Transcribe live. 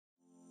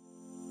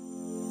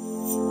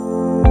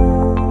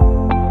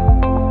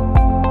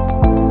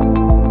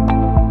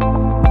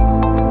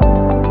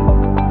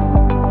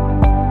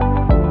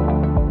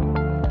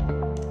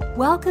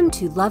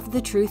Welcome to Love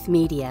the Truth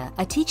Media,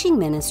 a teaching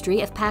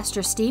ministry of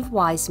Pastor Steve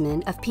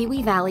Wiseman of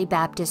Pewee Valley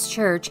Baptist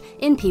Church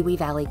in Pewee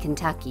Valley,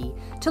 Kentucky.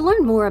 To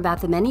learn more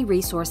about the many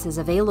resources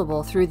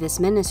available through this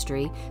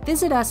ministry,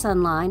 visit us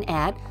online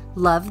at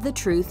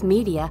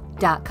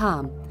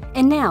lovethetruthmedia.com.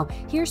 And now,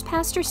 here's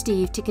Pastor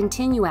Steve to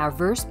continue our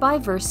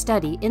verse-by-verse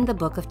study in the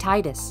book of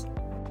Titus.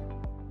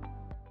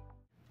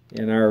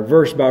 In our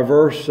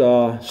verse-by-verse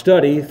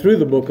study through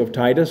the book of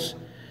Titus,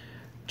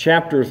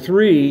 chapter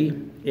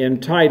 3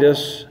 in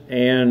Titus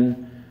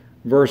and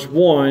verse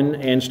 1,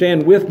 and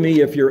stand with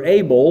me if you're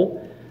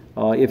able.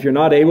 If you're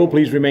not able,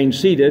 please remain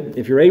seated.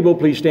 If you're able,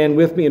 please stand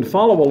with me and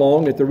follow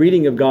along at the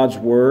reading of God's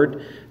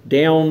Word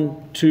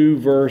down to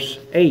verse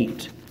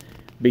 8.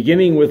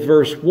 Beginning with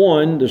verse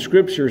 1, the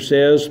Scripture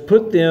says,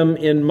 "Put them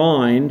in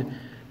mind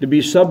to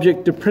be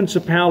subject to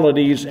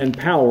principalities and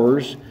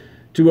powers,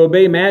 to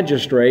obey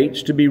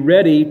magistrates, to be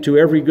ready to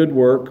every good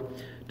work,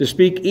 to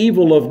speak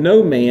evil of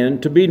no man,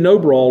 to be no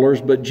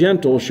brawlers, but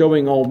gentle,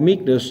 showing all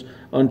meekness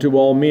unto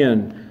all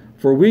men.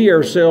 For we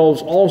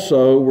ourselves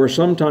also were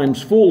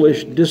sometimes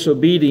foolish,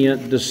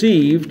 disobedient,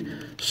 deceived,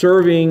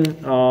 serving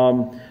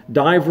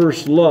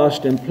diverse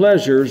lusts and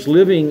pleasures,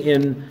 living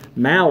in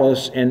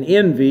malice and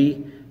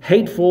envy,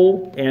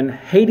 hateful and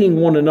hating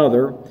one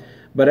another.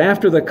 But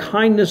after the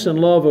kindness and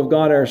love of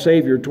God our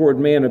Savior toward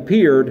man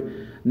appeared,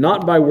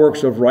 not by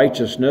works of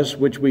righteousness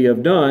which we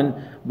have done,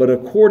 but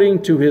according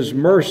to His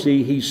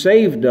mercy He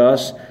saved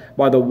us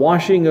by the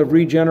washing of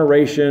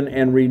regeneration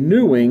and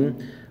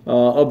renewing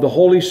of the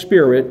Holy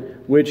Spirit,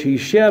 which He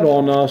shed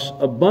on us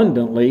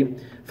abundantly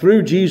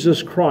through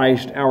Jesus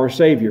Christ our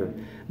Savior,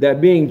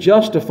 that being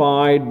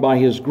justified by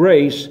His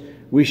grace,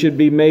 we should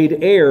be made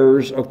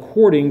heirs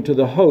according to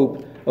the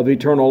hope of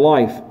eternal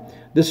life.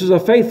 This is a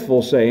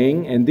faithful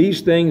saying, and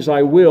these things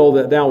I will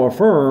that thou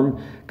affirm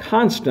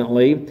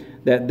constantly,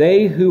 that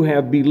they who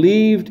have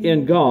believed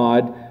in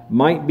God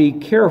might be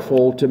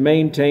careful to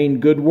maintain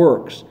good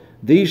works.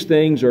 These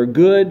things are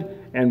good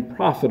and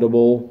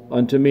profitable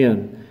unto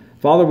men."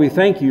 Father, we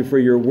thank You for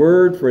Your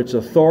Word, for its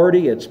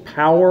authority, its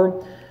power,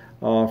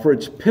 for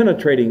its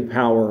penetrating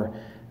power.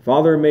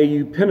 Father, may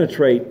You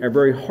penetrate our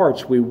very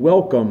hearts. We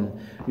welcome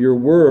Your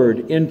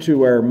Word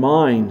into our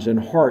minds and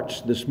hearts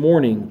this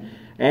morning,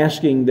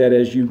 asking that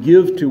as You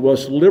give to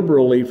us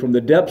liberally from the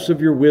depths of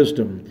Your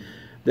wisdom,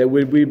 that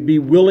we be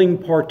willing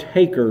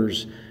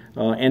partakers,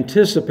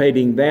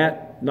 anticipating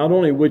that not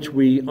only which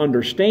we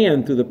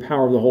understand through the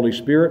power of the Holy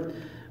Spirit,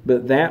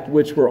 but that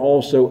which we're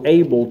also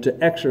able to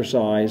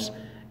exercise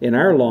in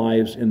our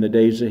lives in the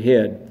days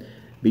ahead.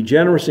 Be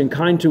generous and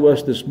kind to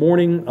us this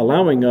morning,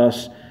 allowing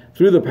us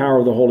through the power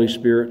of the Holy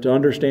Spirit to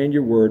understand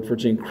Your Word, for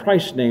it's in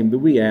Christ's name that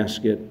we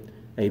ask it.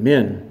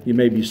 Amen. You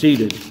may be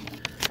seated.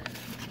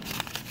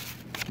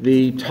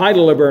 The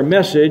title of our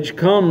message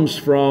comes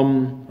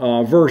from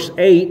verse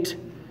 8,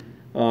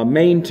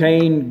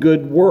 maintain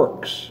good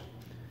works.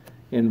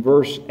 In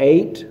verse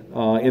 8,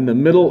 in the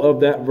middle of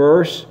that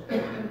verse,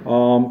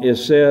 it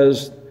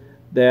says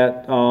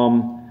that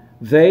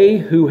they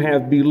who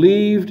have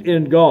believed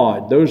in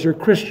God, those are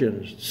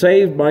Christians,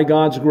 saved by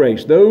God's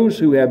grace, those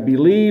who have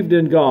believed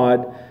in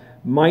God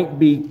might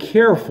be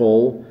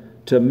careful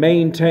to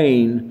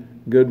maintain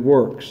good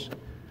works.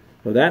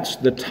 So that's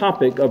the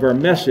topic of our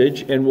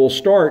message, and we'll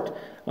start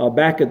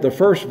back at the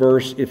first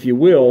verse, if you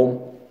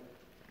will,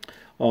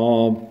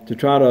 to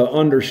try to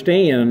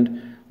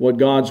understand what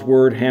God's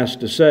Word has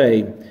to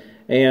say.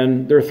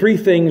 And there are three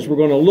things we're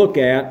going to look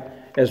at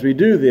as we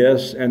do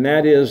this, and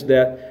that is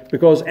that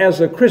because as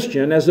a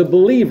Christian, as a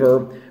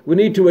believer, we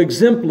need to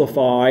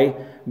exemplify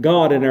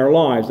God in our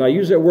lives. Now, I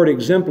use that word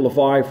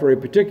exemplify for a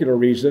particular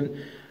reason,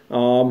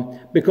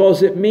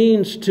 because it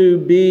means to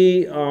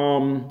be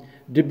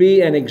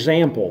an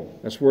example.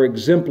 That's where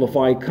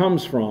exemplify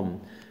comes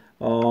from.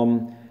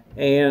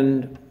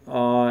 It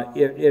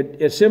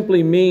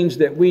simply means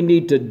that we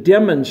need to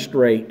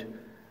demonstrate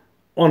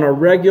on a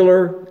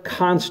regular,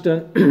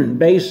 constant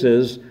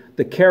basis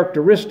the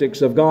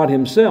characteristics of God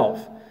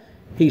Himself.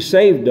 He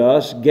saved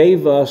us,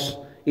 gave us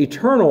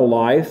eternal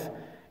life,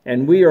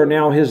 and we are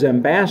now His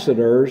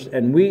ambassadors,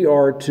 and we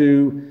are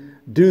to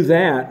do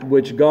that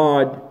which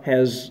God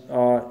has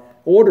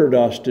ordered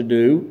us to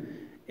do,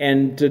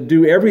 and to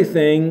do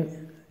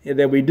everything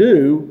that we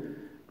do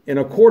in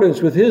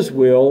accordance with His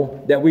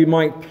will, that we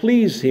might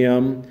please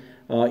Him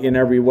in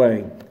every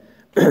way.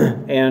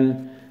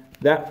 And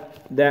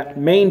that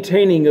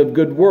maintaining of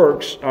good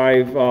works,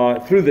 I've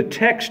through the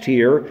text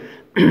here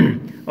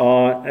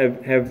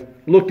have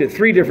looked at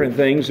three different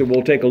things that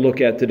we'll take a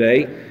look at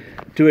today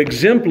to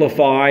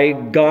exemplify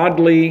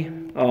godly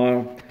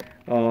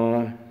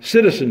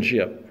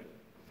citizenship,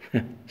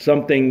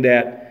 something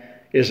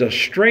that is a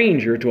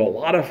stranger to a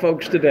lot of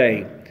folks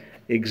today.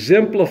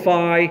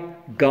 Exemplify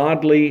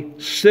godly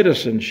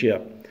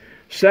citizenship.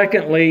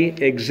 Secondly,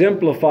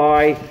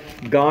 exemplify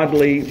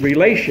godly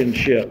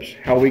relationships,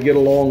 how we get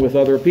along with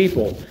other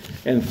people.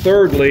 And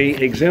thirdly,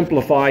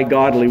 exemplify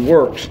godly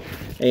works,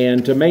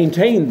 and to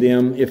maintain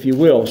them, if you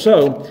will.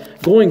 So,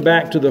 going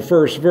back to the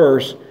first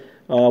verse,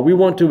 we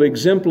want to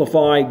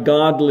exemplify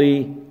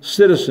godly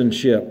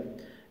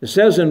citizenship. It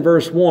says in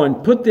verse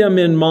 1, put them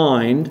in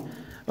mind.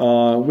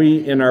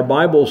 We, in our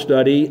Bible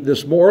study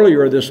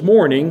earlier this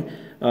morning,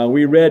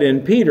 we read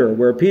in Peter,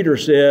 where Peter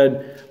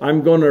said,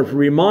 I'm going to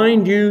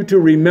remind you to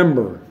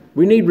remember.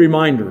 We need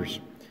reminders.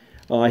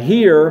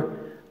 Here,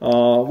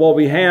 what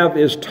we have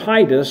is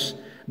Titus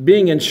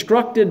being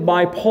instructed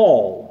by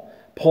Paul.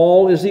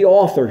 Paul is the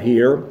author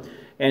here,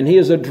 and he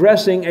is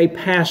addressing a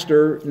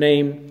pastor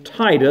named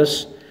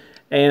Titus.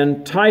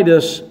 And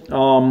Titus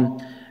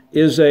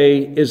is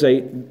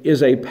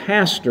a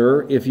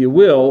pastor, if you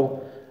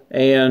will,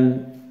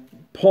 and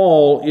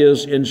Paul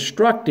is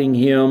instructing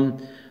him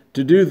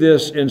to do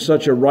this in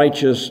such a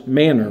righteous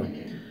manner.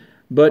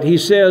 But he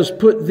says,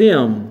 put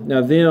them.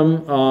 Now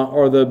them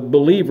are the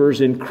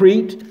believers in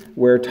Crete,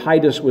 where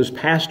Titus was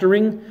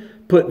pastoring.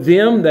 Put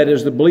them, that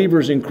is the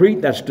believers in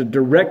Crete, that's the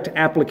direct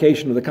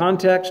application of the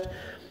context.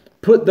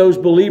 Put those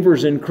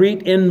believers in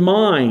Crete in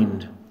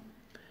mind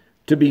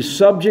to be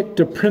subject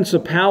to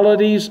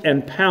principalities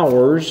and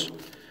powers,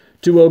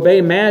 to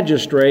obey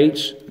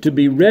magistrates, to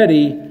be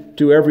ready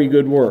to every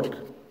good work.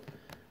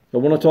 I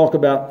want to talk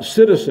about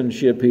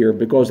citizenship here,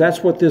 because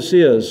that's what this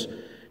is,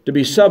 to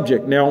be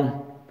subject.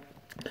 Now,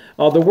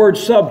 the word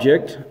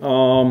subject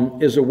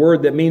is a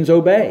word that means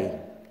obey.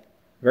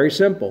 Very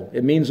simple.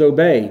 It means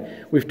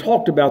obey. We've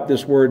talked about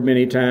this word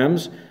many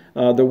times.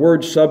 The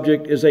word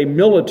subject is a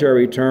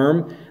military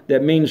term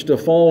that means to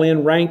fall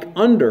in rank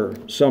under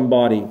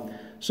somebody.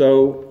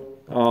 So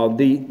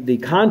the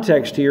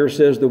context here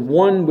says the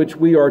one which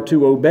we are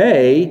to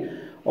obey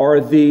are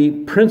the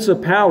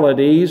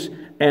principalities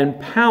and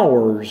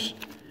powers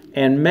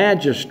and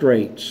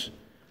magistrates.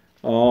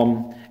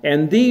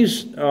 And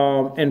these,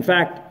 in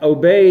fact,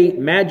 obey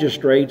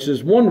magistrates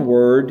is one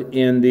word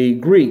in the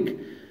Greek.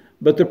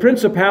 But the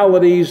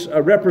principalities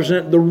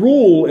represent the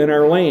rule in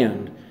our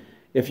land.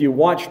 If you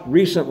watched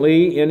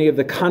recently any of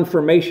the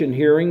confirmation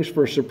hearings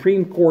for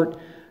Supreme Court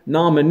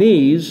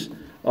nominees,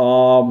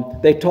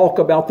 they talk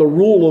about the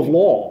rule of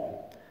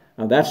law.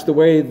 Now, that's the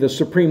way the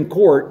Supreme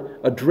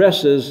Court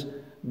addresses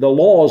the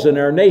laws in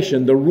our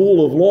nation, the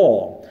rule of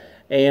law.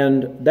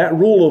 And that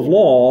rule of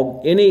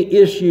law, any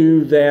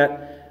issue that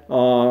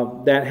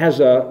has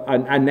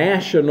a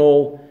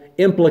national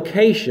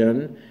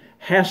implication,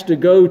 has to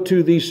go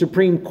to the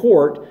Supreme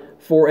Court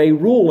for a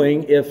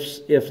ruling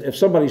if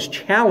somebody's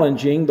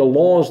challenging the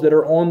laws that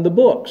are on the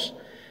books.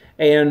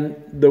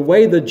 And the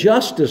way the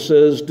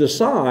justices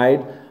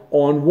decide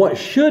on what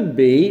should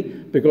be,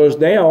 because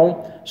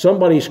now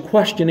somebody's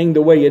questioning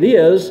the way it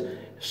is,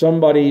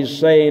 somebody's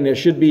saying it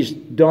should be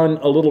done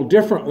a little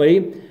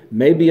differently,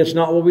 maybe it's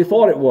not what we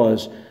thought it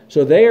was.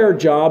 So their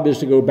job is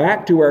to go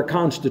back to our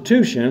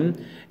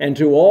Constitution and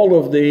to all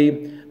of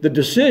the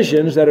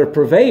decisions that have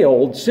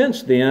prevailed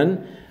since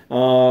then,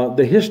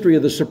 the history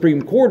of the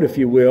Supreme Court, if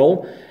you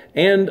will,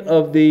 and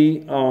of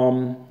the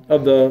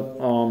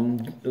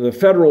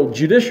federal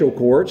judicial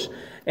courts,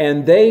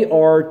 and they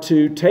are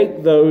to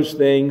take those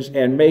things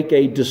and make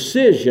a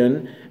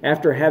decision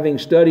after having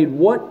studied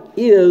what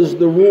is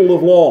the rule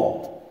of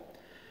law.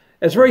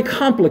 It's very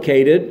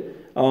complicated.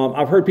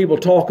 I've heard people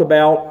talk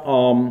about,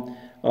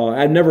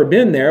 I've never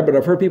been there, but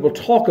I've heard people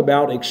talk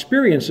about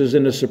experiences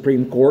in the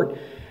Supreme Court.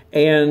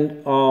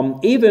 And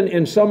even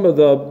in some of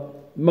the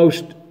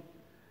most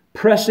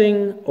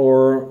pressing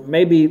or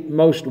maybe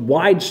most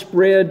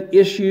widespread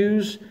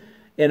issues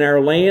in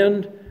our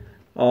land,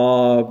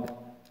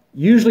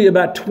 usually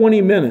about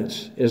 20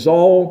 minutes is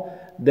all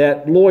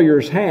that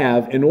lawyers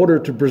have in order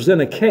to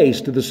present a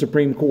case to the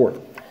Supreme Court.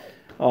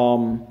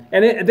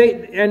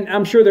 And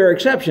I'm sure there are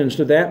exceptions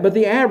to that, but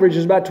the average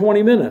is about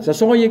 20 minutes.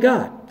 That's all you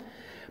got.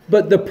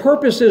 But the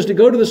purpose is to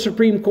go to the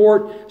Supreme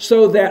Court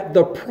so that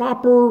the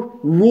proper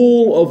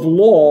rule of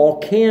law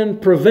can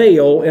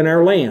prevail in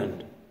our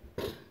land.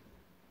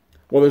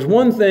 Well, there's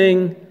one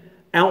thing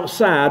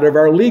outside of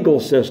our legal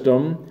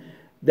system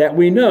that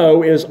we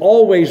know is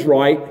always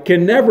right,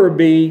 can never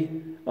be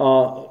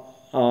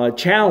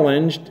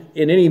challenged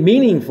in any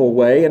meaningful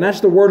way, and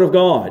that's the Word of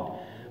God.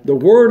 The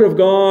Word of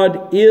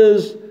God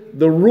is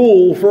the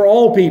rule for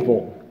all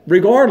people,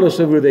 regardless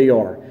of who they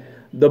are.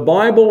 The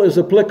Bible is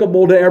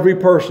applicable to every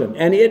person,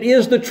 and it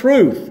is the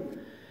truth.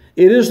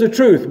 It is the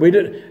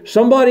truth.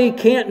 Somebody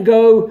can't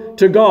go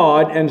to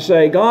God and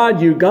say,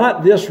 God, you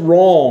got this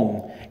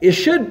wrong. It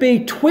should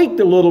be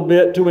tweaked a little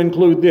bit to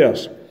include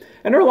this.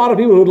 And there are a lot of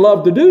people who would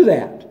love to do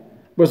that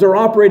because they're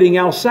operating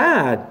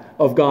outside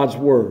of God's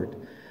Word.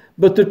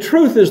 But the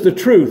truth is the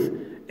truth,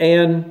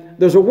 and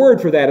there's a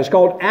word for that. It's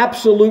called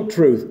absolute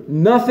truth.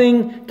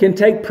 Nothing can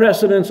take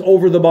precedence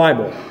over the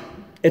Bible.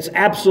 It's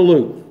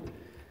absolute.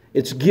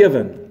 It's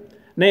given.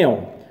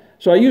 Now,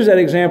 so I use that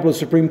example of the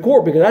Supreme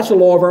Court because that's the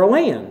law of our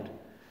land.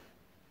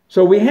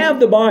 So we have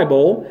the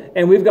Bible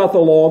and we've got the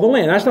law of the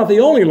land. That's not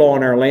the only law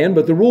in our land,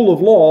 but the rule of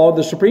law,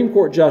 the Supreme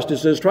Court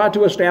justices try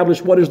to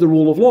establish what is the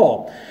rule of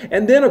law.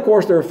 And then, of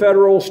course, there are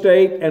federal,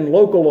 state, and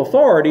local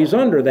authorities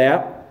under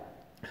that.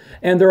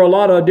 And there are a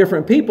lot of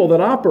different people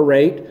that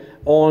operate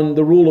on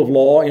the rule of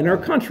law in our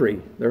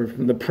country. There's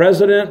the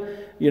president,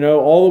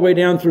 all the way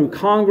down through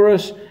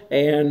Congress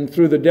and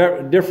through the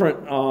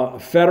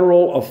different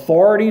federal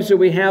authorities that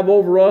we have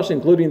over us,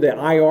 including the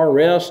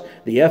IRS,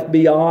 the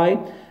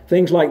FBI,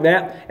 things like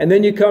that. And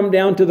then you come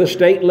down to the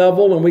state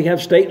level, and we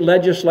have state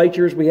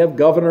legislatures, we have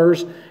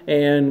governors,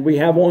 and we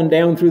have on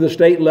down through the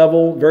state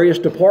level, various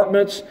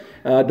departments,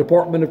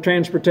 Department of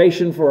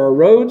Transportation for our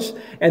roads.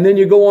 And then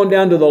you go on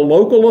down to the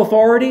local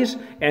authorities,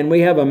 and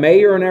we have a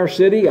mayor in our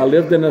city. I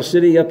lived in a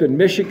city up in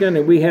Michigan,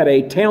 and we had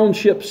a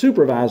township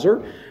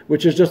supervisor,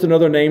 which is just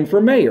another name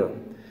for mayor.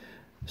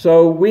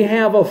 So we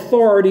have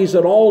authorities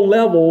at all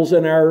levels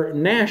in our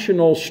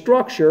national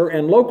structure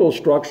and local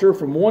structure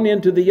from one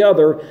end to the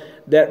other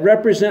that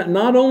represent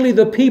not only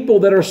the people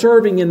that are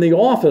serving in the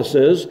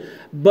offices,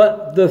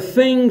 but the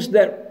things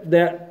that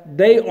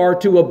they are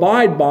to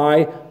abide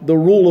by, the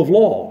rule of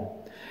law.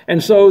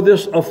 And so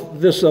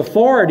this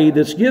authority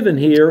that's given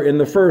here in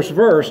the first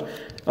verse,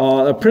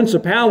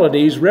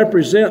 principalities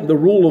represent the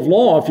rule of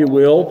law, if you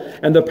will,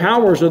 and the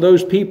powers of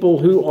those people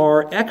who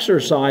are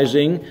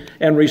exercising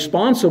and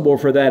responsible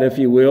for that, if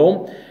you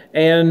will.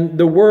 And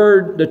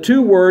the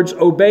two words,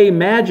 obey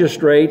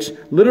magistrates,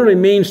 literally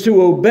means to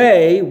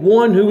obey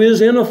one who is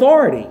in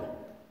authority.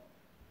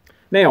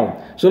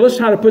 Now, so let's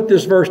try to put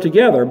this verse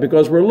together,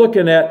 because we're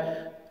looking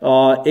at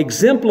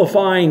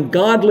exemplifying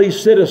godly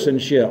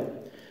citizenship.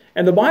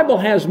 And the Bible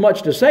has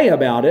much to say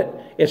about it.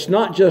 It's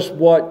not just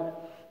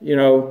what,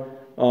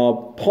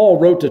 Paul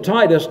wrote to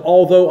Titus,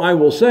 although I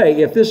will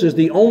say, if this is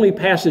the only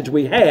passage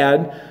we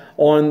had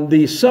on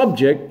the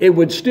subject, it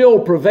would still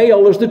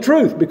prevail as the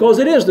truth, because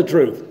it is the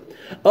truth.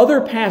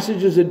 Other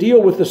passages that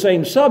deal with the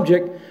same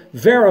subject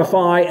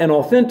verify and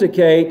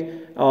authenticate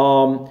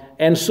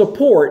and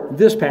support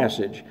this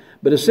passage.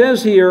 But it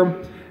says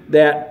here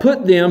that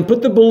put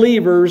the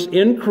believers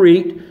in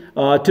Crete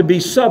to be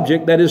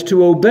subject, that is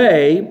to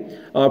obey,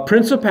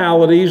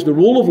 principalities, the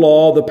rule of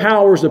law, the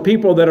powers, the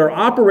people that are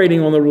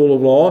operating on the rule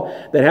of law,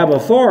 that have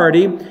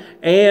authority.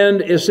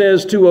 And it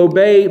says to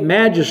obey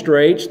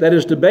magistrates, that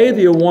is to obey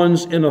the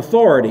ones in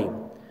authority.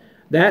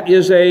 That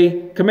is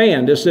a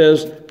command. It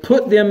says,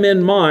 put them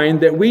in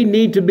mind that we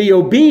need to be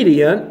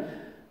obedient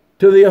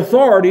to the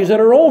authorities that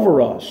are over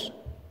us.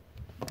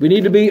 We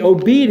need to be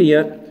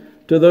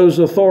obedient to those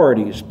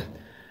authorities.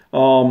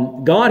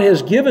 God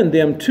has given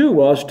them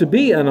to us to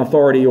be an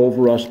authority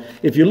over us.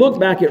 If you look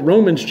back at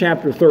Romans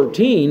chapter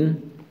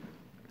 13,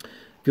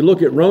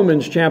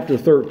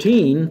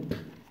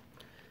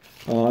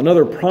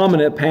 another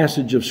prominent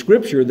passage of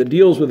Scripture that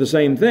deals with the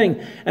same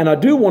thing. And I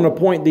do want to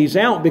point these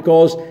out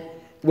because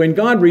when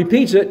God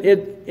repeats it,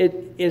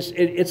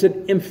 it's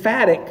an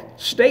emphatic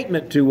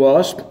statement to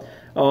us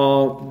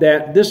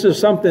that this is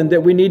something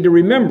that we need to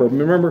remember.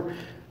 Remember,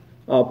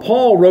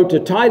 Paul wrote to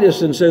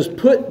Titus and says,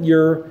 put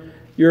your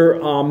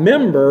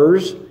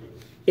members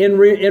in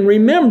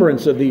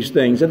remembrance of these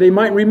things, that they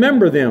might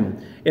remember them.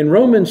 In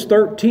Romans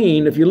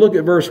 13, if you look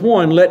at verse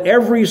 1, let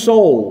every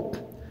soul,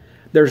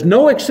 there's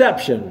no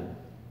exception.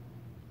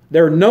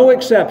 There are no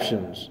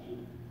exceptions.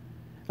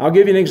 I'll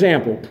give you an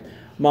example.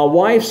 My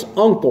wife's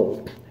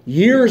uncle,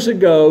 years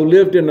ago,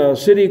 lived in a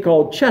city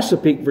called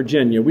Chesapeake,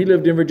 Virginia. We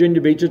lived in Virginia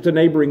Beach. It's a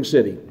neighboring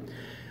city.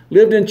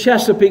 Lived in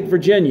Chesapeake,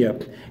 Virginia.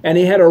 And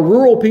he had a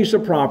rural piece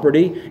of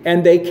property,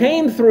 and they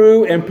came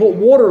through and put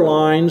water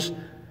lines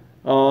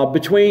down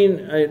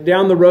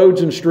the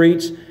roads and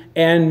streets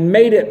and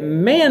made it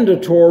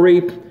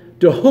mandatory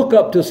to hook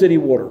up to city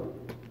water.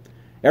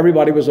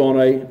 Everybody was on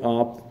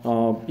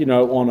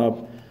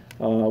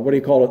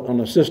on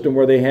a system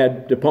where they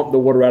had to pump the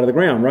water out of the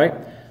ground, right?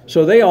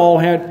 So they all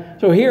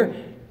had, so here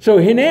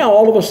now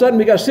all of a sudden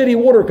we got city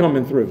water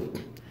coming through.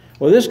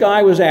 Well, this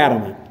guy was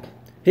adamant.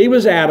 He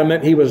was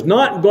adamant he was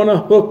not going to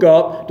hook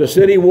up to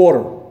city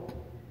water.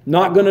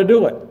 Not going to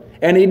do it.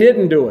 And he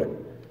didn't do it.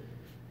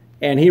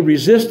 And he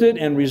resisted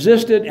and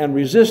resisted and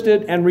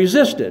resisted and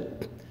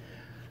resisted.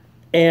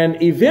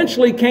 And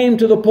eventually came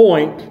to the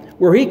point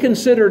where he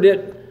considered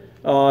it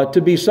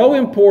to be so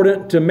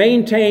important to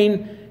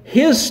maintain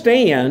his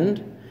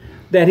stand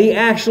that he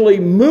actually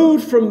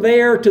moved from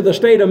there to the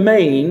state of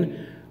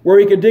Maine, where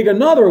he could dig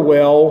another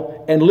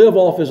well and live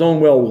off his own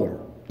well water.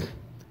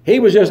 He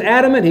was just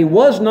adamant he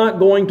was not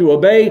going to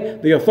obey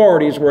the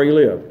authorities where he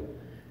lived.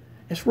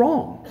 It's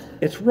wrong.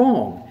 It's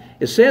wrong.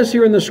 It says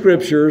here in the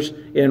Scriptures,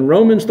 in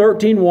Romans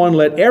 13:1,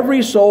 let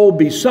every soul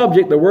be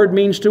subject, the word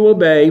means to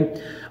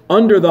obey,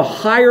 under the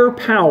higher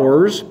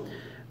powers,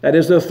 that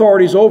is the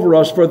authorities over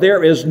us, for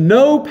there is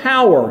no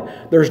power,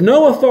 there's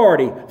no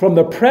authority, from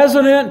the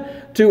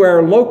president to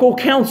our local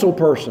council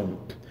person,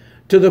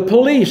 to the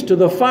police, to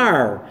the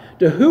fire,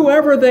 to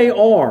whoever they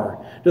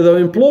are, to the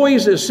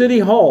employees at City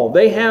Hall.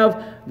 They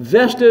have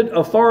vested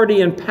authority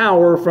and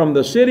power from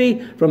the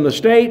city, from the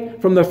state,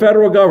 from the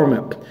federal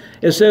government.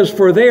 It says,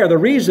 for there, the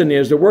reason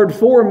is, the word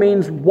for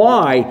means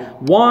why.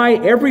 Why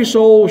every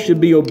soul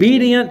should be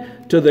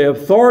obedient to the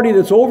authority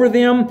that's over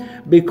them,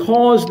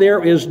 because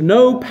there is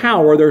no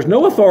power, there's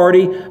no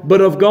authority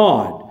but of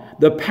God.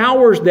 The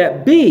powers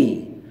that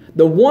be,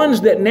 The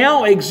ones that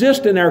now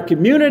exist in our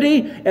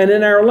community and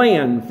in our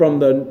land, from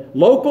the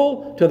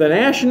local to the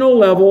national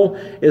level,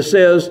 it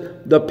says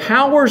the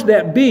powers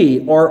that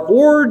be are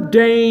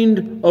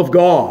ordained of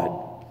God.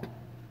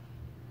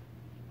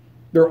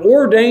 They're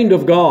ordained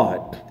of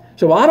God.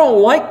 So I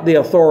don't like the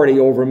authority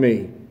over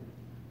me.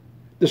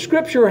 The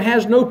Scripture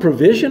has no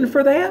provision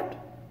for that.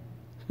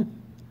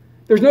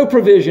 There's no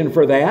provision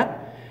for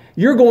that.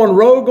 You're going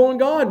rogue on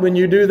God when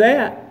you do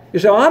that. You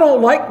say, I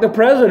don't like the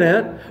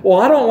president. Well,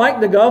 I don't like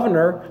the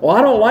governor. Well,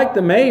 I don't like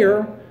the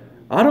mayor.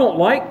 I don't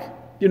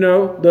like,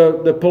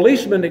 the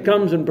policeman that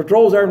comes and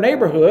patrols our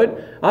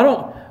neighborhood.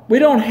 We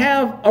don't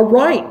have a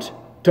right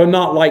to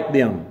not like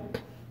them.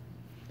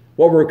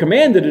 What we're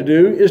commanded to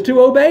do is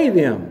to obey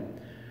them.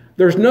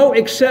 There's no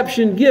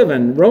exception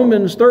given.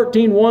 Romans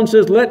 13:1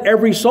 says, let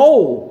every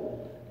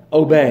soul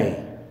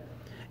obey.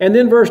 And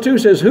then verse 2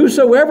 says,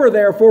 whosoever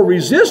therefore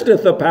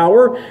resisteth the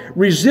power,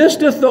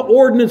 resisteth the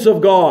ordinance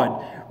of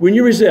God. When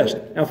you resist,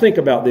 now think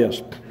about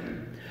this.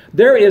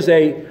 There is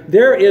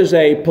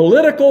a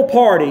political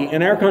party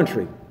in our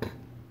country.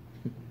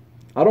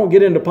 I don't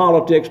get into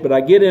politics, but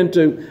I get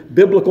into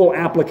biblical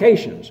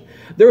applications.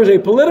 There is a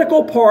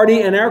political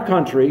party in our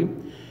country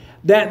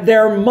that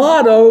their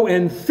motto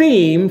and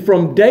theme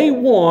from day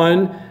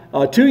one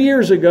 2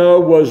 years ago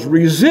was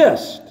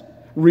resist.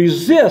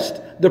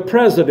 Resist the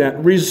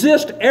president.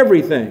 Resist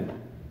everything.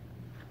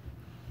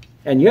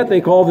 And yet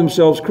they call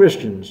themselves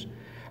Christians.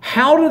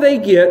 How do they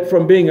get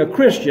from being a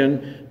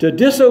Christian to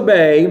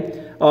disobey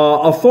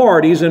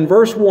authorities in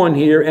verse 1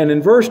 here, and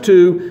in verse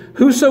 2,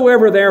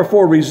 whosoever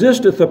therefore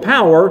resisteth the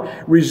power,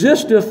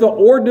 resisteth the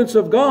ordinance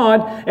of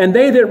God, and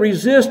they that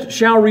resist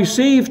shall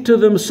receive to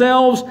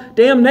themselves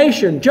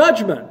damnation,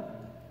 judgment.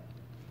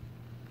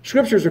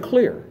 Scriptures are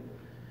clear.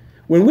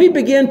 When we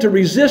begin to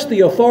resist the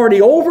authority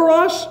over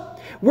us,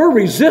 we're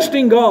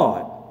resisting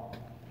God.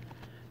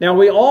 Now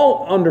we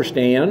all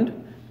understand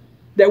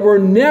that we're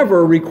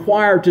never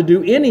required to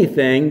do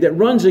anything that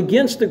runs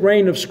against the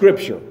grain of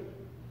Scripture.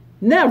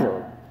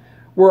 Never.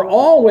 We're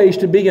always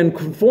to be in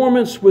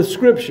conformance with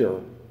Scripture.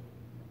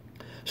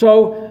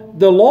 So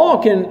the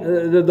law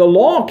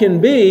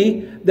can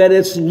be that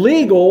it's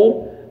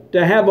legal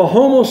to have a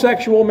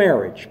homosexual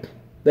marriage,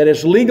 that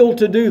it's legal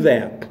to do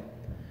that.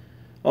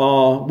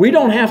 We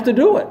don't have to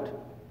do it,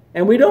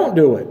 and we don't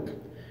do it.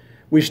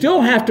 We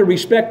still have to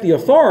respect the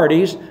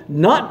authorities,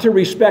 not to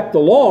respect the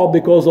law,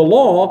 because the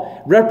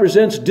law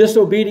represents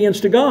disobedience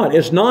to God.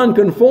 It's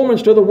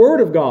nonconformance to the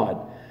Word of God.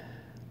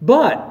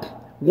 But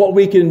what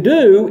we can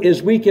do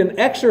is we can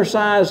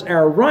exercise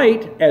our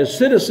right as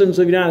citizens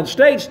of the United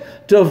States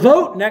to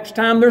vote next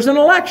time there's an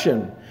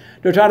election,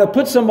 to try to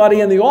put somebody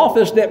in the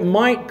office that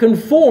might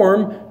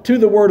conform to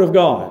the Word of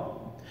God.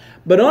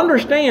 But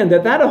understand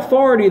that that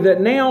authority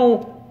that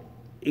now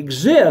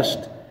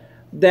exists,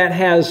 that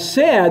has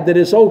said that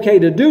it's okay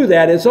to do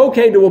that, it's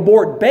okay to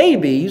abort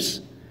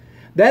babies,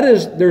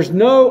 there's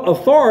no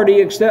authority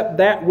except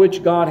that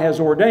which God has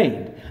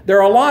ordained. There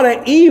are a lot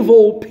of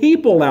evil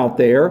people out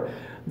there.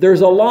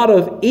 There's a lot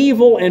of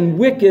evil and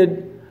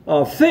wicked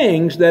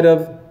things that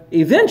have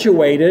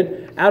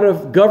eventuated out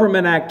of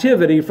government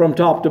activity from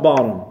top to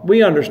bottom.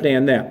 We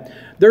understand that.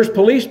 There's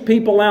police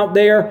people out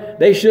there,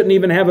 they shouldn't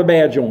even have a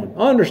badge on.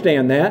 I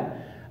understand that.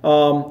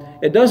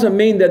 It doesn't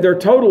mean that they're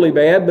totally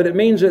bad, but it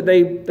means that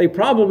they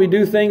probably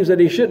do things that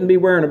he shouldn't be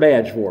wearing a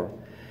badge for.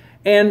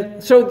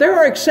 And so there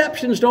are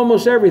exceptions to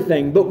almost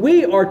everything, but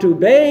we are to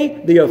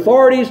obey the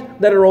authorities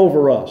that are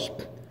over us.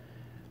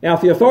 Now,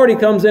 if the authority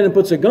comes in and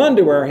puts a gun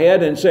to our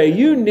head and say,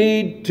 you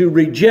need to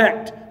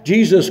reject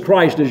Jesus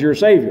Christ as your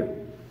Savior.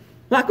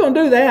 Not going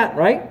to do that,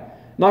 right?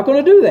 Not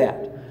going to do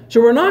that. So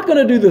we're not going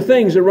to do the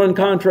things that run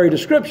contrary to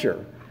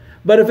Scripture.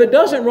 But if it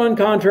doesn't run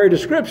contrary to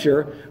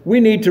Scripture, we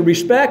need to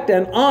respect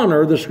and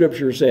honor, the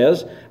Scripture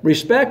says,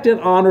 respect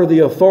and honor the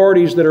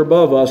authorities that are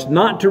above us,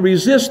 not to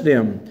resist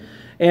them.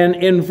 And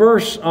in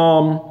verse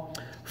 4,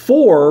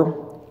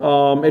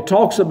 it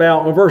talks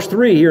about, in verse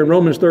 3 here in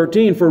Romans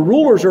 13, for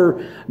rulers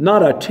are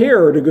not a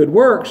terror to good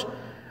works,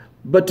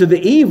 but to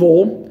the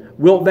evil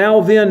wilt thou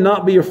then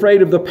not be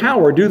afraid of the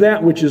power. Do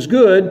that which is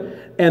good,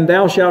 and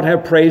thou shalt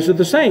have praise of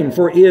the same.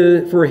 For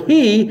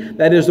he,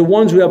 that is the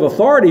ones who have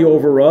authority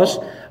over us,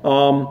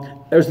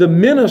 as the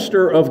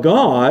minister of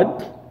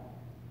God,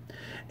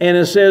 and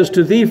it says,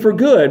 to thee for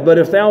good. But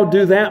if thou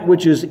do that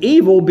which is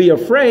evil, be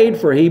afraid,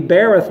 for he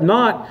beareth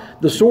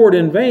not the sword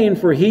in vain,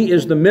 for he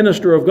is the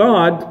minister of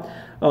God,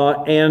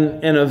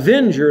 and an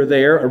avenger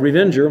there, a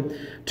revenger,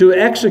 to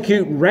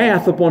execute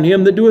wrath upon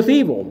him that doeth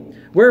evil.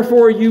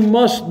 Wherefore you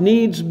must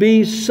needs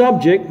be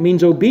subject,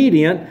 means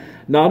obedient,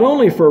 not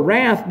only for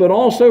wrath, but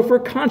also for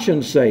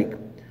conscience sake.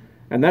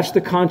 And that's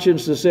the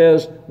conscience that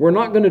says, we're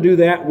not going to do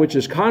that which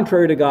is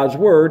contrary to God's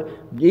word,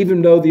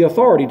 even though the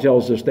authority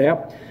tells us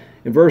that.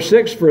 In verse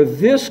 6, for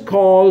this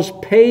cause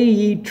pay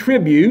ye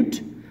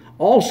tribute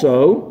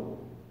also,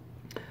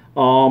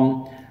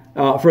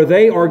 for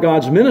they are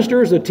God's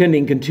ministers,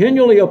 attending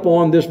continually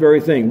upon this very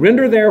thing.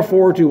 Render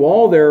therefore to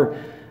all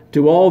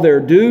their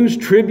dues,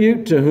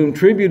 tribute to whom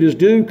tribute is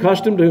due,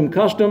 custom to whom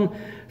custom,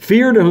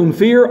 Fear to whom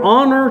fear,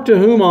 honor to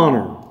whom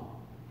honor.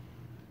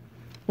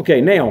 Okay,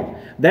 now,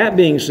 that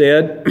being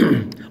said,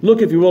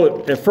 look, if you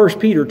will, at 1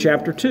 Peter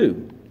chapter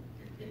 2.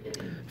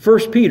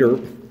 1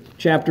 Peter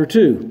chapter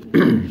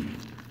 2.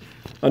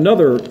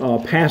 Another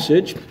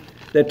passage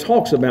that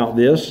talks about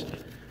this.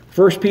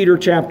 1 Peter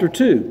chapter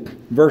 2,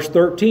 verse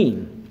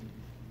 13.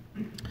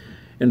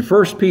 In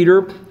 1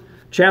 Peter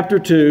chapter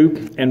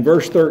 2 and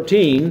verse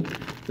 13,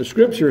 the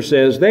Scripture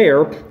says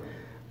there,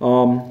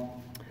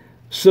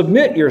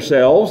 submit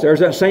yourselves,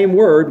 there's that same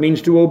word,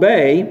 means to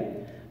obey,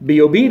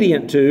 be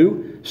obedient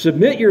to,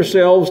 submit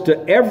yourselves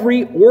to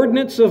every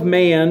ordinance of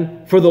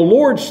man for the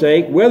Lord's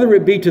sake, whether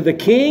it be to the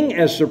king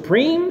as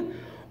supreme,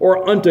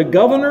 or unto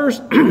governors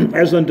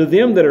as unto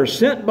them that are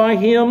sent by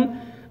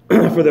him,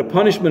 for the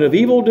punishment of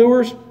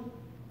evildoers,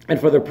 and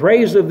for the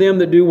praise of them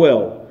that do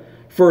well.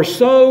 For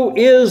so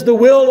is the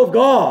will of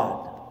God.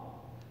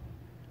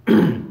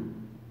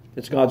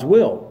 It's God's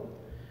will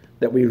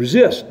that we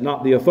resist,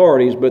 not the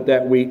authorities, but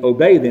that we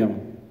obey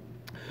them.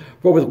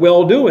 For with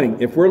well-doing,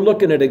 if we're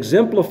looking at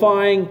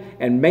exemplifying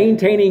and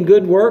maintaining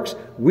good works,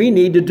 we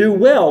need to do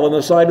well in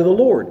the sight of the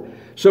Lord.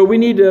 So we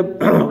need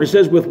to, it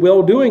says with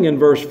well-doing in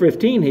verse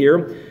 15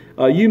 here,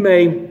 you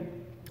may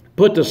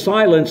put to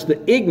silence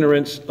the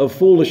ignorance of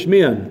foolish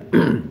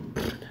men.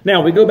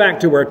 Now, we go back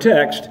to our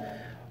text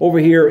over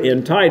here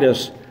in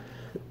Titus.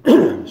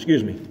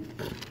 Excuse me.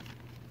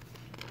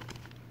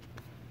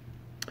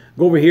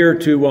 Go over here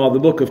to the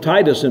book of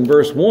Titus in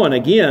verse 1.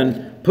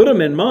 Again, put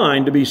them in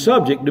mind to be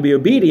subject, to be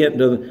obedient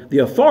to the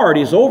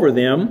authorities over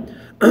them,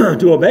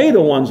 to obey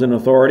the ones in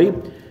authority.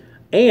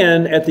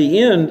 And at the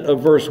end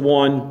of verse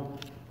 1,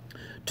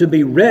 to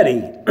be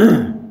ready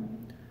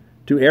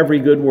to every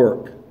good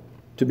work.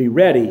 To be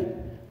ready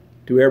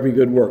to every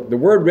good work. The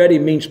word ready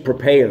means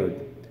prepared.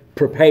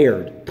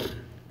 Prepared.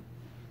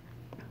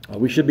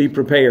 We should be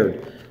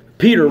prepared.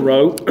 Peter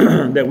wrote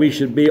that we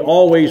should be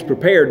always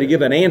prepared to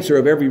give an answer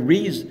of every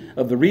reason,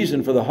 of the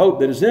reason for the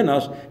hope that is in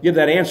us. Give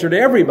that answer to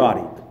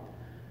everybody.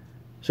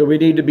 So we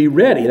need to be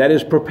ready. That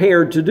is,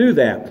 prepared to do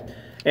that.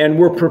 And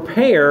we're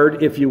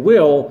prepared, if you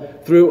will,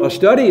 through a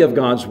study of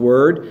God's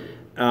Word,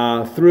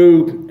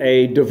 through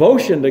a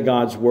devotion to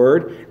God's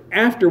Word,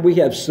 after we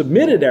have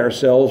submitted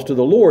ourselves to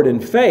the Lord in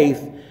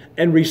faith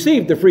and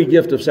received the free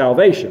gift of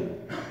salvation.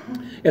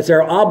 It's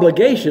our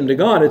obligation to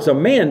God. It's a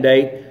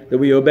mandate that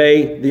we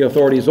obey the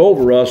authorities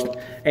over us.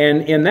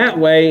 And in that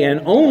way,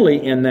 and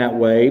only in that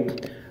way,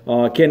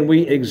 can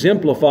we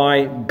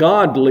exemplify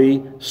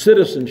godly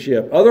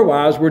citizenship.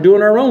 Otherwise, we're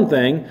doing our own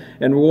thing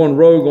and we're going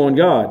rogue on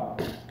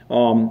God.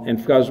 And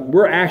because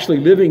we're actually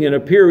living in a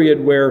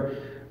period where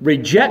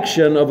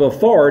rejection of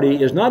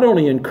authority is not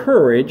only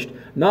encouraged,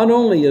 not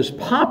only is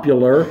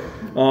popular,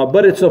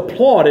 but it's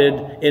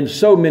applauded in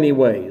so many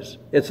ways.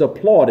 It's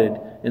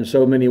applauded in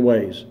so many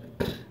ways.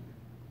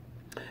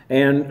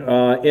 And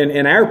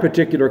in our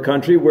particular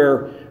country,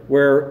 where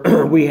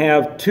we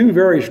have two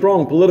very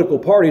strong political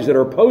parties that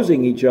are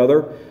opposing each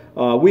other,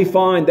 we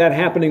find that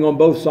happening on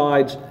both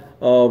sides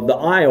of the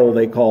aisle,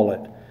 they call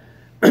it.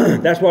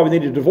 That's why we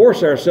need to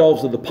divorce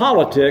ourselves of the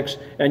politics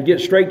and get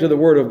straight to the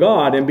Word of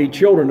God and be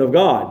children of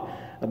God.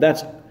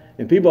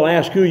 And people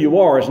ask who you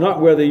are. It's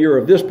not whether you're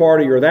of this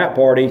party or that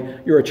party.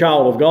 You're a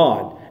child of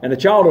God. And a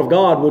child of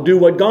God will do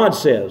what God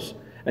says.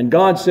 And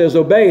God says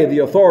obey the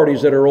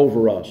authorities that are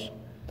over us.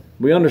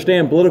 We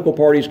understand political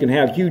parties can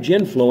have huge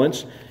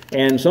influence,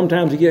 and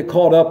sometimes you get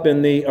caught up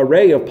in the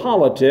array of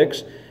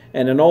politics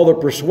and in all the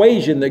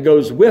persuasion that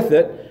goes with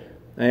it.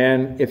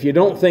 And if you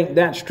don't think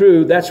that's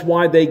true, that's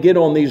why they get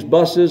on these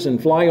buses and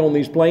fly on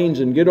these planes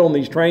and get on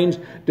these trains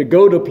to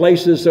go to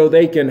places so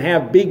they can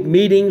have big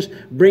meetings,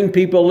 bring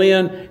people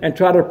in, and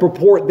try to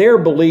purport their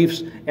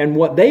beliefs and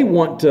what they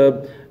want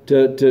to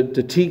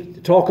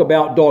talk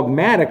about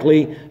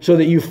dogmatically so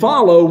that you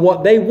follow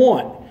what they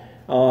want.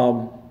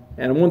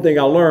 And one thing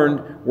I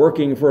learned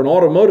working for an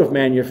automotive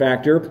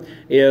manufacturer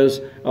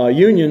is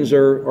unions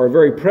are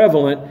very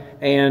prevalent,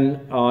 and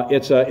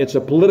it's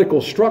a political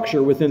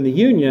structure within the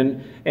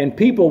union, and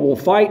people will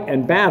fight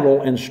and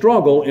battle and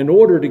struggle in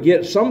order to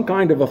get some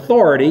kind of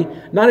authority.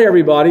 Not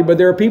everybody, but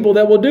there are people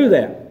that will do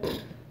that.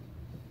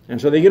 And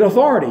so they get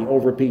authority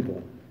over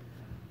people.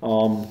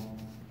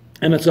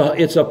 And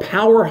it's a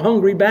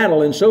power-hungry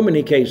battle in so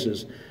many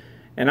cases.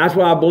 And that's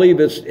why I believe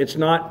it's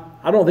not,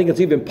 I don't think it's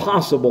even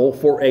possible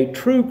for a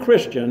true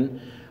Christian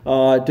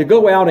to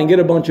go out and get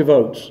a bunch of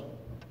votes.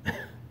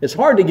 It's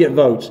hard to get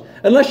votes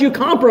unless you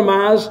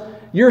compromise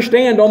your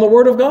stand on the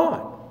Word of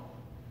God.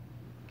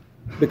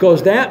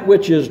 Because that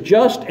which is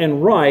just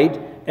and right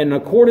in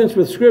accordance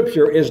with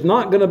Scripture is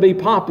not going to be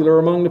popular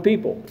among the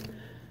people.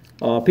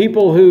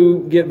 People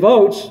who get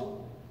votes,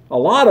 a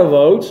lot of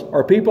votes,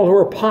 are people who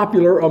are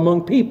popular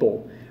among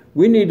people.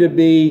 We need to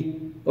be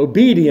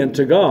obedient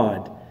to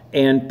God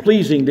and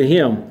pleasing to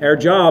Him. Our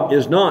job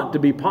is not to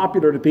be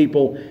popular to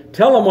people,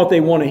 tell them what they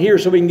want to hear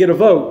so we can get a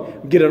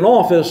vote, get an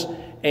office,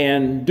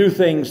 and do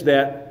things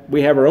that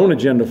we have our own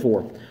agenda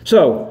for.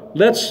 So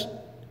let's,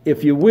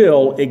 if you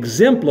will,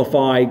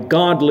 exemplify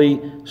godly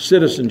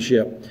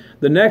citizenship.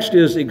 The next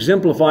is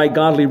exemplify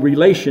godly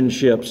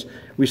relationships.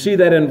 We see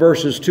that in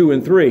verses 2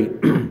 and 3.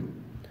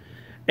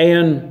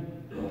 And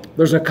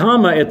there's a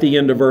comma at the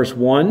end of verse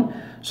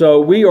 1.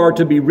 So we are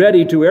to be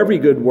ready to every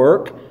good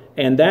work.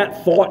 And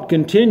that thought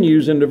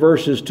continues into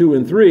verses 2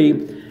 and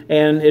 3.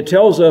 And it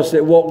tells us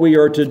that what we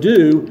are to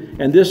do,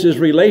 and this is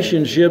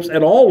relationships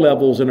at all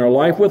levels in our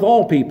life with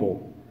all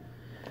people.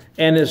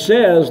 And it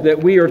says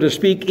that we are to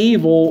speak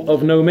evil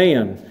of no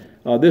man.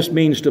 This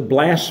means to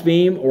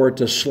blaspheme or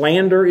to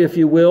slander, if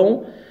you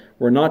will.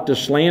 We're not to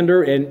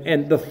slander.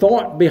 And the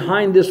thought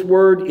behind this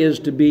word is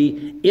to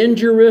be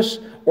injurious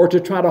or to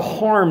try to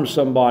harm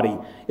somebody.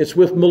 It's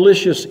with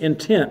malicious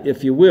intent,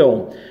 if you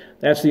will.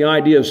 That's the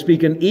idea of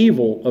speaking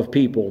evil of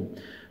people.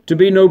 To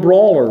be no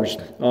brawlers,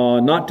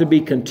 not to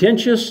be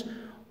contentious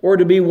or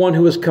to be one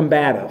who is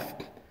combative.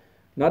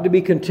 Not to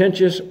be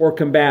contentious or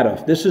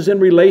combative. This is in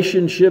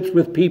relationships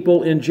with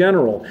people in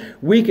general.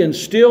 We can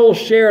still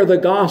share the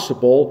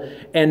gospel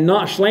and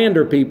not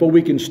slander people.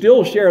 We can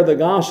still share the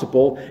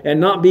gospel and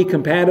not be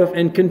combative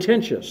and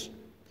contentious.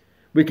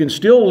 We can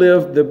still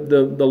live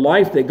the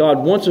life that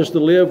God wants us to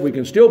live. We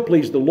can still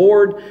please the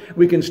Lord.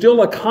 We can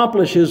still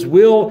accomplish His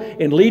will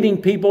in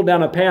leading people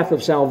down a path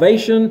of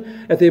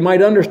salvation that they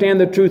might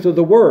understand the truth of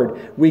the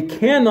Word. We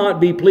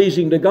cannot be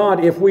pleasing to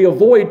God if we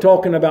avoid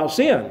talking about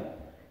sin.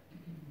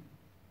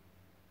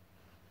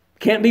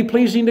 Can't be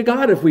pleasing to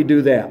God if we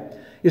do that.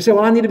 You say,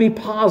 well, I need to be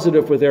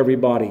positive with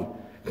everybody.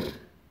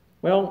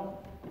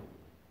 Well,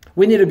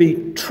 we need to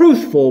be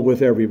truthful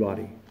with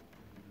everybody.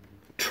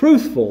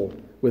 Truthful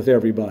with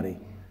everybody.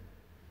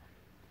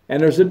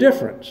 And there's a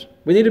difference.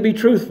 We need to be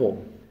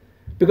truthful.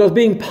 Because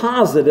being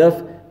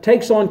positive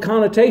takes on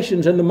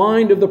connotations in the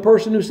mind of the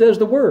person who says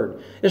the word.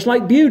 It's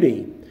like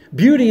beauty.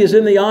 Beauty is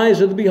in the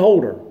eyes of the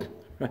beholder,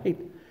 right?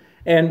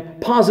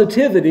 And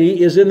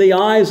positivity is in the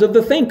eyes of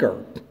the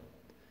thinker.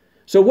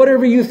 So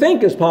whatever you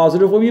think is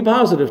positive will be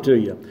positive to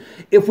you.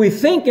 If we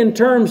think in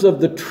terms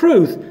of the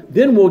truth,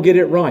 then we'll get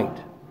it right.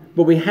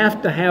 But we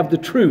have to have the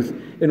truth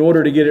in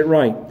order to get it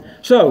right.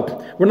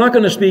 So we're not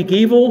going to speak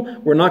evil.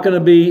 We're not going to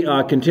be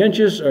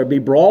contentious or be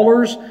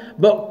brawlers.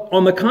 But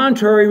on the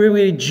contrary, we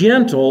will be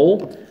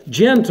gentle.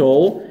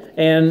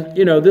 And,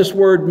 this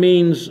word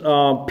means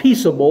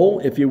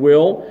peaceable, if you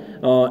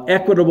will,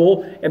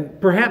 equitable.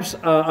 And perhaps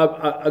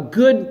a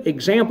good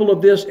example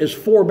of this is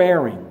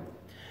forbearing.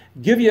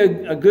 Give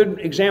you a good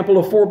example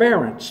of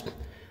forbearance.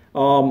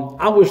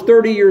 I was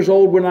 30 years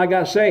old when I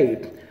got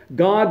saved.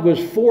 God was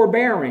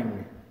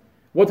forbearing.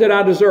 What did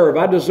I deserve?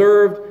 I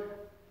deserved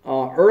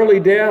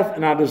early death,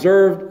 and I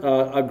deserved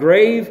a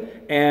grave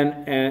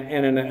and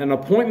an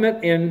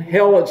appointment in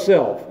hell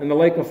itself, in the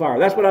lake of fire.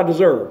 That's what I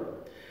deserved.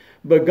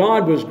 But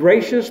God was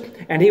gracious,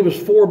 and He was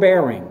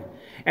forbearing.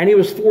 And He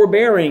was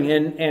forbearing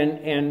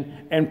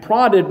and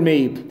prodded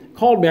me,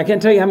 called me. I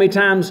can't tell you how many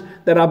times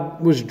that I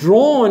was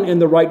drawn in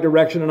the right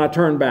direction and I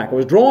turned back. I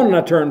was drawn and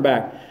I turned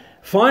back.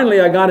 Finally,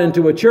 I got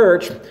into a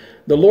church.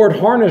 The Lord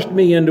harnessed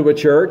me into a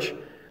church.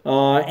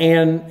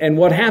 And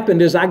what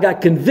happened is I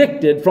got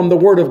convicted from the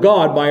Word of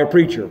God by a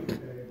preacher.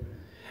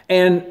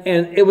 And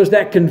it was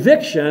that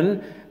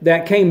conviction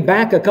that came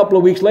back a couple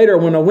of weeks later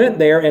when I went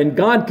there, and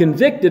God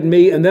convicted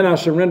me, and then I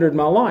surrendered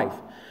my life.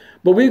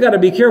 But we've got to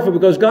be careful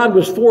because God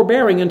was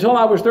forbearing. Until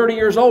I was 30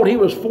 years old, He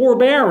was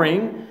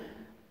forbearing.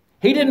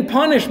 He didn't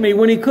punish me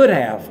when He could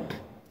have.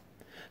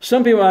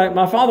 Some people,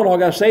 my father-in-law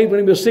got saved when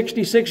he was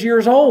 66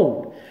 years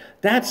old.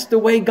 That's the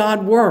way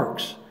God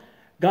works.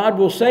 God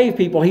will save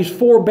people. He's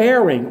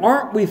forbearing.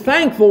 Aren't we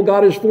thankful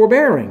God is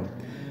forbearing?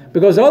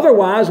 Because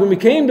otherwise, when we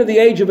came to the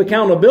age of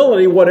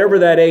accountability, whatever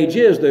that age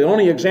is, the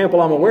only example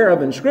I'm aware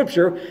of in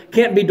Scripture,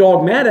 can't be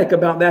dogmatic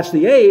about that's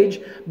the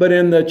age, but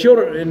in the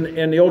children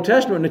in the Old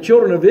Testament, the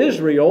children of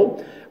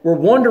Israel were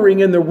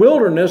wandering in the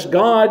wilderness.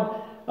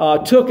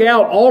 God took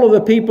out all of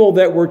the people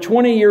that were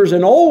 20 years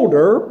and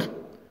older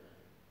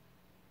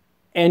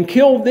and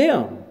killed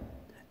them.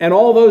 And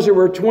all those that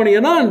were 20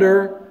 and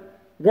under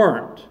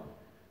weren't.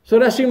 So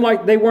that seemed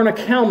like they weren't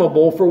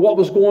accountable for what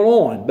was going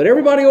on. But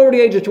everybody over the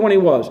age of 20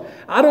 was.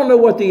 I don't know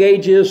what the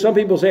age is. Some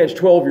people say it's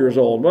 12 years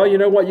old. Well, you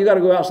know what? You got to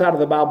go outside of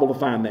the Bible to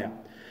find that.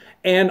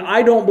 And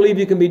I don't believe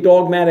you can be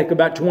dogmatic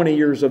about 20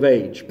 years of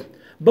age.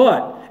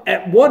 But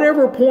at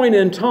whatever point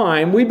in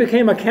time we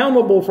became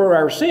accountable for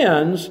our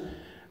sins,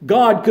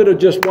 God could have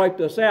just wiped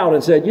us out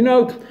and said,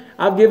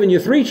 I've given you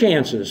 3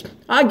 chances.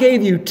 I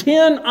gave you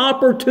 10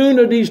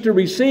 opportunities to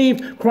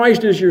receive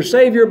Christ as your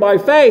Savior by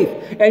faith,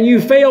 and you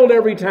failed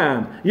every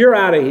time. You're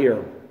out of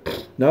here.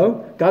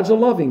 No, God's a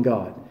loving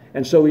God,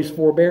 and so He's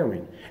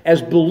forbearing.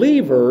 As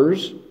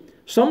believers,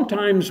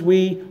 sometimes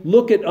we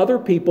look at other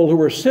people who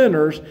are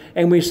sinners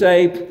and we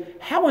say,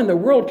 how in the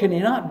world can you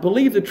not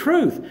believe the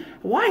truth?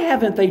 Why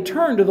haven't they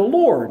turned to the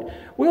Lord?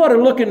 We ought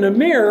to look in the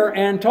mirror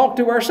and talk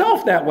to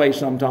ourselves that way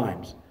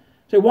sometimes.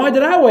 Say, why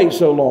did I wait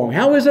so long?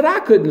 How is it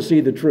I couldn't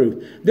see the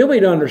truth? Then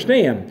we'd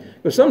understand.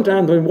 But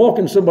sometimes when we walk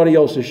in somebody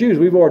else's shoes,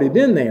 we've already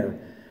been there.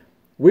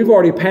 We've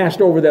already passed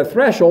over that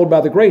threshold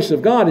by the grace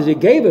of God as He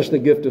gave us the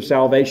gift of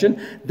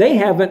salvation. They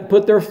haven't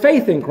put their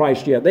faith in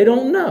Christ yet. They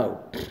don't know.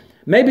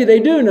 Maybe they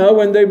do know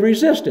and they've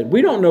resisted.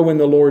 We don't know when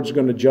the Lord's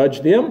going to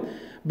judge them.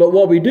 But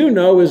what we do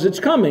know is it's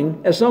coming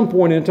at some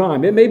point in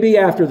time. It may be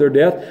after their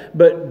death,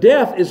 but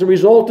death is a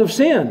result of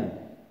sin.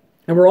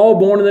 And we're all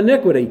born in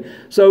iniquity.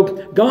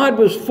 So God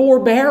was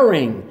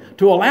forbearing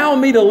to allow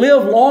me to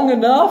live long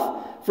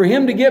enough for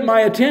Him to get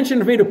my attention,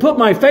 for me to put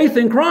my faith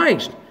in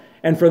Christ.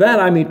 And for that,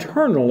 I'm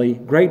eternally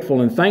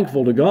grateful and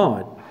thankful to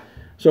God.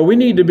 So we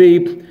need to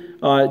be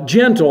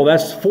gentle.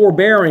 That's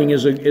forbearing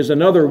is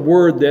another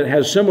word that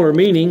has similar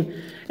meaning.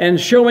 And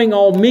showing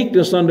all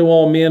meekness unto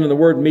all men. And the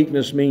word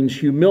meekness means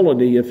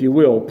humility, if you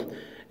will.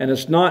 And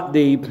it's not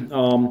the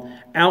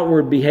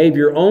outward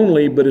behavior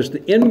only, but it's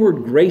the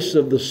inward grace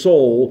of the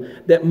soul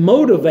that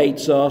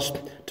motivates us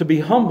to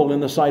be humble in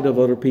the sight of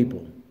other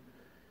people.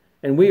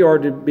 And we are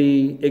to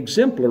be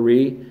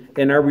exemplary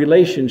in our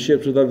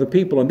relationships with other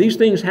people. And these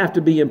things have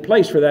to be in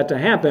place for that to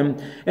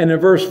happen. And in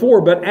verse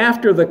 4, but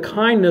after the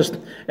kindness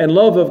and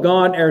love of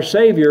God our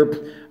Savior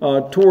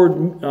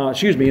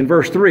in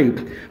verse 3,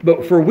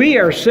 but for we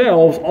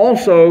ourselves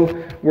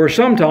also were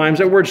sometimes,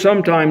 that word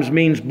sometimes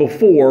means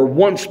before,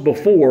 once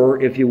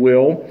before, if you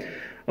will,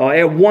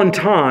 at one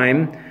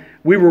time,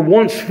 we were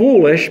once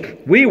foolish,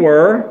 we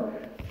were,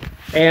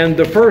 and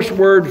the first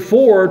word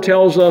for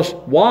tells us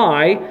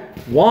why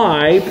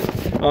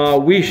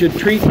we should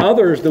treat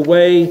others the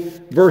way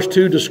verse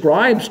 2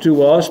 describes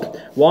to us.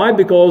 Why?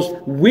 Because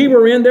we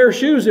were in their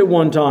shoes at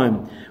one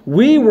time.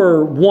 We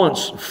were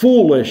once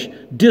foolish,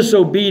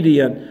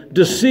 disobedient,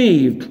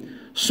 deceived,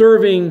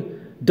 serving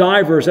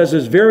divers, as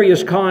is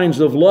various kinds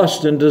of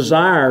lusts and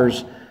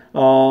desires,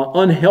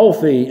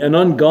 unhealthy and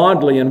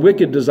ungodly and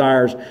wicked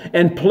desires,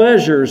 and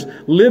pleasures,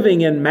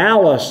 living in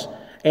malice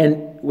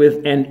and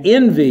with an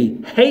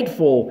envy,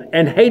 hateful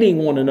and hating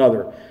one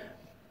another.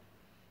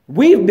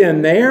 We've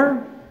been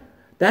there.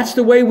 That's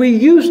the way we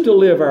used to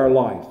live our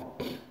life.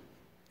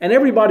 And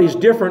everybody's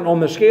different on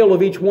the scale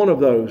of each one of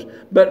those.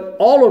 But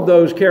all of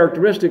those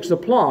characteristics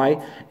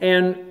apply.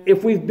 And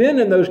if we've been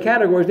in those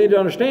categories, we need to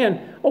understand,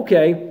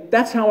 okay,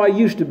 that's how I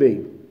used to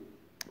be.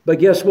 But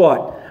guess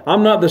what?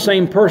 I'm not the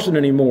same person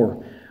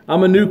anymore.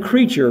 I'm a new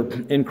creature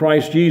in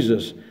Christ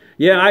Jesus.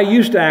 Yeah, I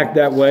used to act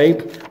that way,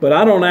 but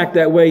I don't act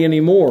that way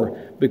anymore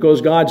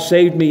because God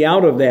saved me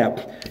out of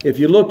that. If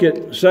you look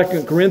at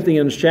 2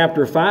 Corinthians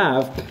chapter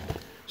 5,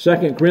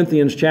 2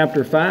 Corinthians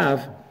chapter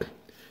 5,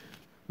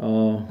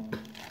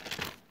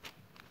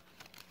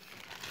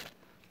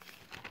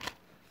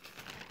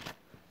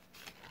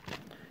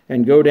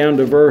 and go down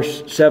to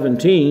verse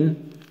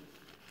 17.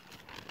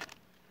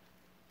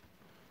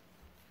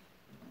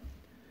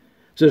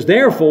 It says,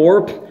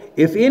 therefore,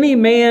 if any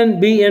man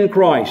be in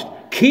Christ,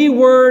 key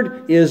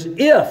word is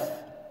if.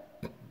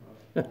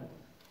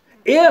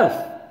 If.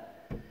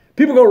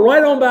 People go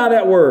right on by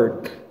that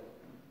word.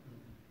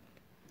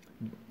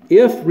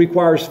 If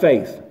requires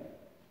faith.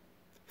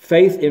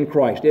 Faith in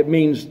Christ. It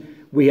means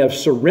we have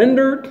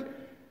surrendered.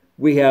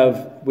 We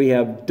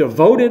have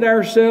devoted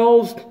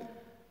ourselves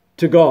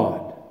to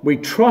God. We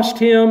trust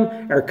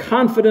Him. Our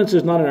confidence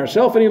is not in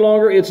ourselves any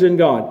longer. It's in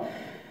God.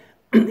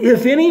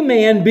 If any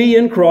man be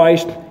in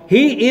Christ,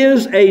 he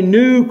is a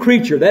new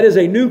creature. That is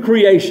a new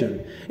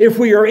creation. If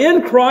we are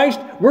in Christ,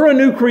 we're a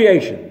new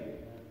creation.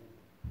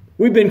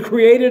 We've been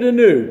created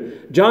anew.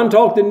 Jesus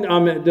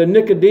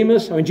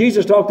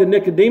talked to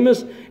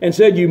Nicodemus and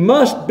said, you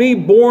must be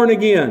born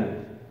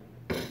again.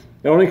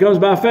 It only comes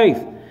by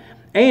faith.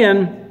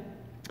 And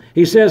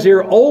he says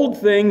here,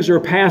 old things are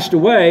passed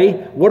away.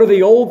 What are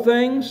the old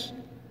things?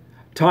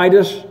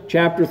 Titus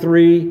chapter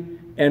 3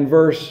 and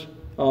verse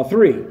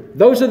 3.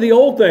 Those are the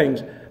old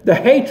things. The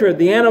hatred,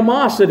 the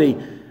animosity,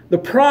 the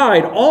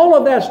pride, all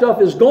of that stuff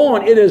is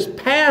gone. It is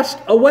passed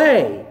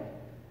away.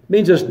 It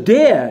means it's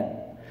dead.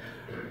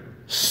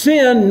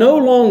 Sin no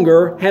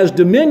longer has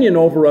dominion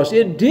over us.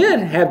 It did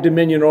have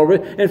dominion over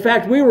it. In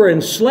fact, we were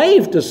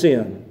enslaved to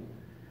sin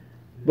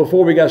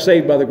before we got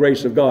saved by the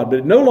grace of God. But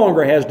it no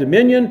longer has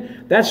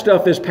dominion. That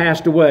stuff is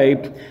passed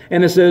away.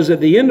 And it says at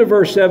the end of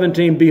verse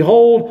 17,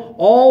 behold,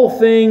 all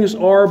things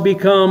are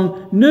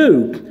become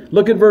new.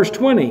 Look at verse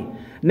 20.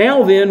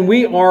 Now then,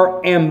 we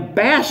are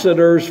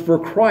ambassadors for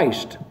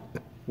Christ.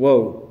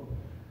 Whoa.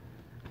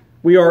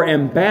 We are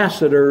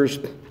ambassadors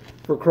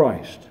for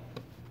Christ.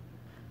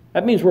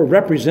 That means we're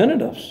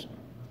representatives.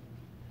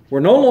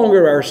 We're no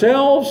longer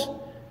ourselves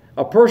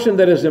a person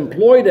that is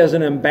employed as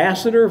an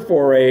ambassador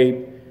for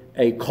a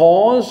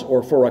cause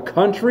or for a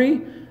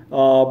country.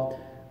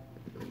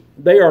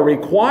 They are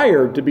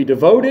required to be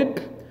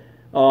devoted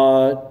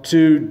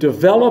to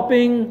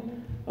developing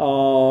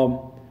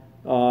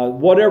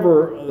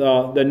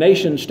whatever the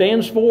nation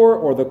stands for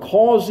or the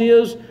cause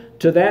is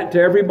to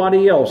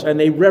everybody else. And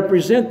they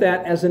represent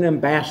that as an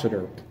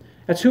ambassador.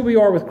 That's who we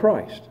are with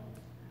Christ.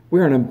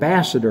 We're an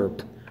ambassador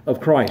of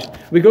Christ.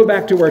 We go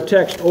back to our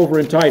text over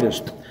in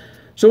Titus.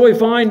 So what we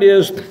find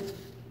is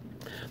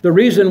the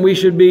reason we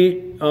should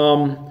be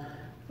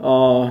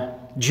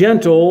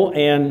gentle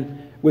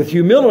and with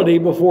humility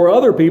before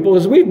other people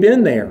is we've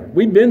been there.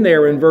 We've been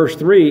there in verse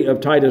 3 of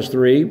Titus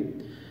 3.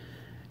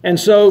 And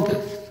so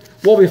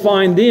what we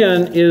find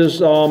then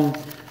is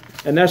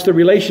and that's the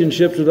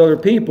relationships with other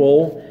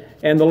people.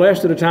 And the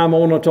rest of the time I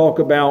want to talk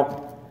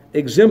about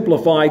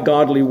exemplify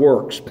godly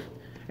works.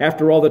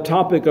 After all, the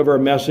topic of our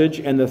message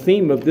and the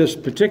theme of this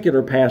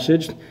particular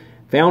passage,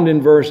 found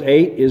in verse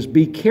 8, is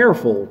be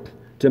careful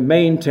to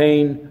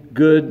maintain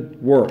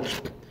good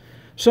works.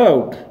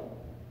 So,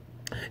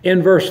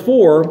 in verse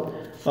 4,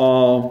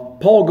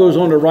 Paul goes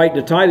on to write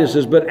to Titus,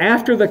 says, but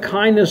after the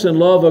kindness and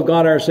love of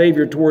God our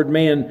Savior toward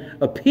man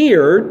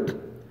appeared,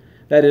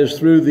 that is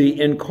through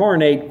the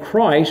incarnate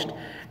Christ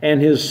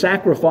and his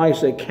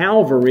sacrifice at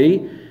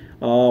Calvary,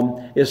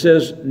 it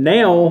says,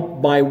 now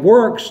by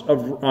works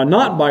of,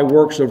 not by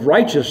works of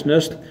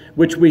righteousness,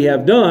 which we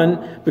have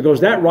done,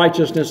 because that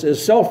righteousness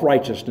is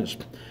self-righteousness.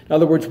 In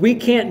other words, we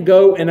can't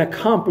go and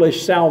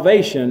accomplish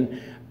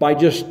salvation by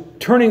just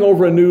turning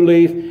over a new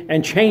leaf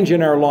and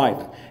changing our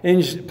life.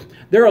 And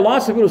there are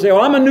lots of people who say,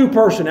 well, I'm a new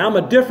person, I'm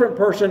a different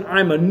person,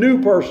 I'm a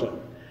new person.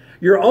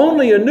 You're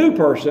only a new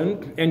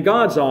person in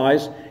God's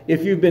eyes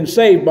if you've been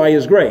saved by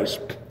His grace.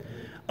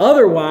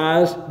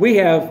 Otherwise,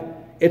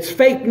 it's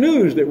fake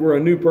news that we're a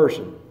new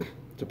person.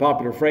 It's a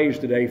popular phrase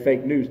today,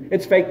 fake news.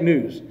 It's fake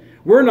news.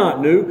 We're not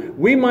new.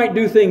 We might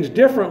do things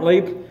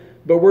differently,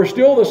 but we're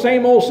still the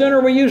same old sinner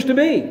we used to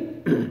be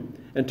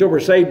until we're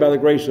saved by the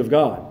grace of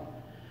God.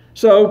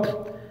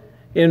 So,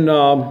 in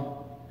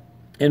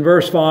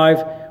verse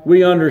 5,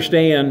 we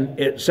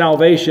understand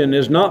salvation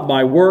is not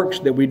by works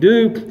that we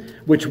do,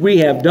 which we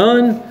have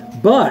done,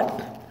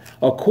 but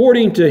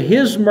according to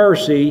His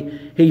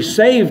mercy, He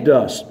saved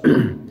us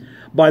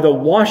by the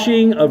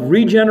washing of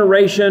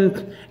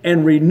regeneration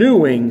and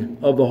renewing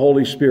of the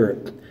Holy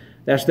Spirit.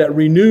 That's that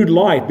renewed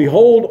life.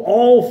 Behold,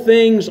 all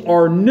things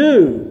are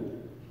new.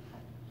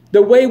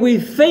 The way we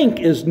think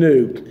is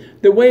new.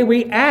 The way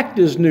we act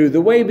is new.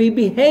 The way we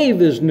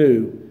behave is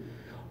new.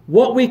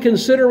 What we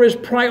consider as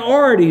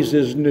priorities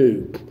is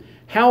new.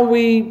 How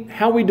we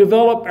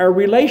develop our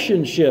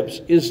relationships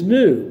is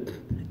new.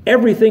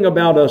 Everything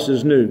about us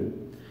is new.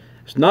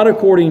 It's not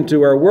according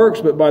to our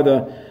works, but by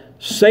the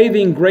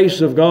saving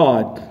grace of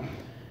God.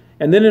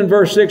 And then in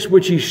verse 6,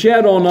 which He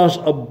shed on us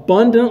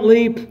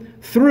abundantly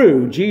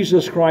through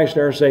Jesus Christ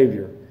our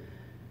Savior.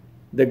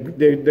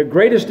 The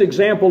greatest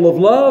example of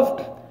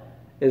love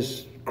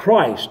is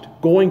Christ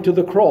going to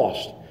the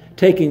cross,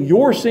 taking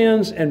your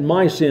sins and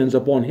my sins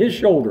upon His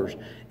shoulders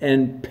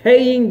and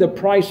paying the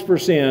price for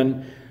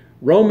sin.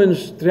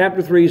 Romans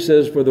chapter 3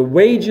 says, for the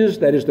wages,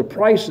 that is the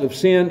price of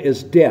sin,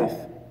 is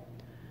death.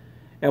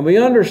 And we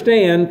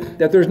understand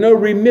that there's no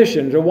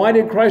remission. So why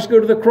did Christ go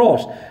to the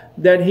cross?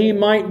 That He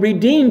might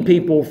redeem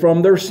people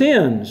from their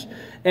sins.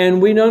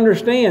 And we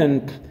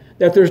understand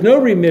that there's no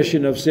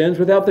remission of sins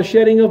without the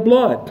shedding of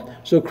blood.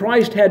 So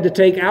Christ had to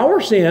take our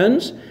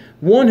sins,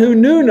 one who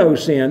knew no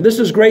sin. This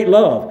is great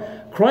love.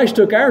 Christ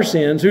took our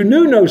sins, who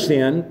knew no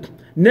sin,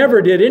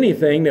 never did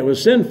anything that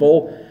was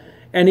sinful,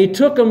 and He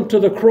took them to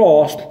the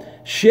cross,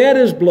 shed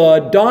His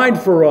blood, died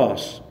for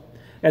us,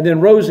 and then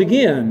rose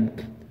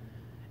again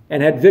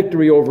and had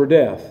victory over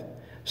death.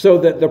 So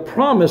that the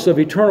promise of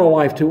eternal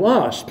life to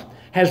us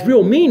has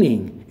real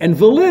meaning and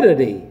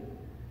validity.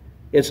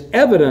 It's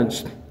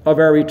evidence of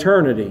our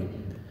eternity.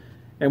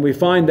 And we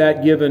find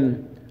that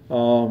given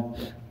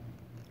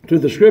to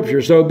the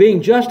Scripture. So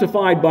being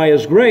justified by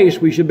His grace,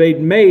 we should be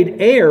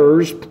made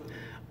heirs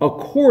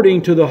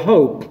according to the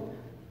hope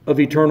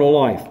of eternal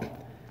life.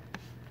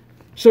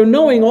 So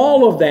knowing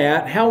all of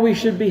that, how we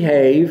should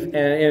behave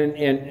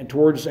and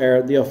towards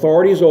the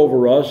authorities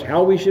over us,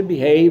 how we should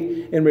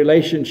behave in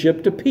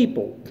relationship to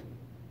people.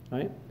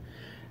 Right?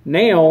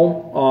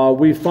 Now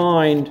we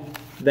find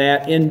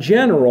that in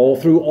general,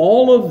 through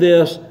all of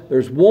this,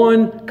 there's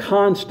one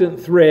constant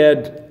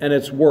thread, and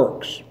it's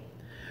works.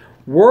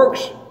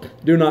 Works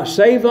do not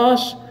save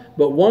us,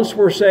 but once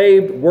we're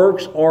saved,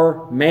 works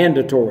are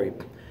mandatory.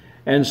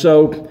 And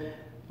so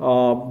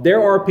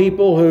there are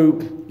people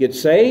who get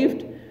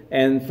saved,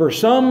 and for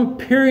some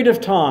period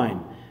of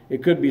time,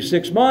 it could be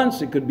 6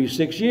 months, it could be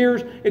 6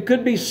 years, it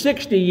could be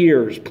 60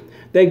 years.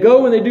 They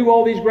go and they do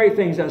all these great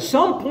things. At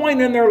some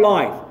point in their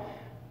life,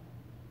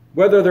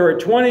 whether they're at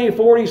 20,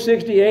 40,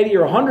 60, 80,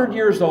 or 100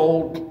 years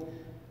old,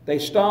 they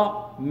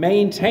stop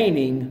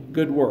maintaining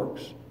good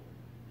works.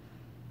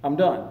 I'm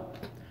done.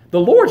 The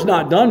Lord's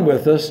not done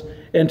with us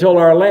until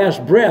our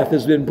last breath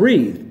has been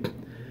breathed.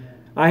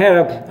 I had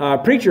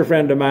a preacher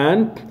friend of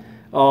mine,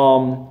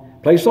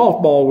 play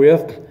softball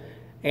with,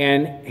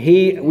 and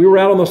we were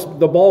out on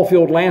the ball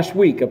field last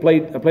week. I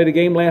played a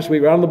game last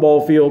week. We were out on the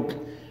ball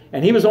field,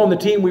 and he was on the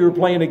team we were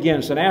playing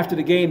against. And after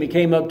the game, he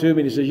came up to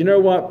me and he says, you know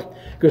what?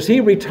 Because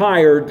he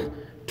retired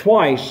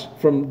twice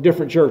from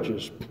different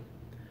churches.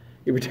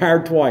 He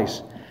retired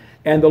twice.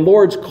 And the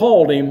Lord's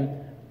called him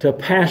to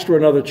pastor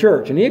another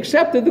church. And he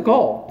accepted the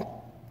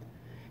call.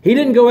 He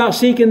didn't go out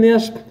seeking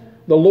this.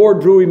 The Lord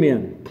drew him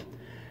in.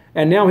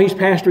 And now he's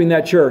pastoring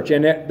that church.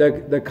 And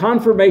the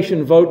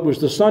confirmation vote was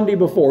the Sunday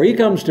before. He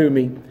comes to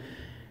me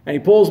and he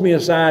pulls me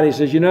aside. He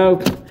says, you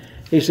know,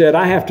 he said,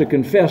 I have to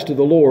confess to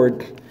the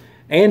Lord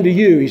and to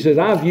you. He says,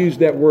 I've used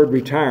that word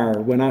retire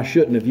when I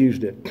shouldn't have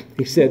used it.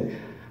 He said,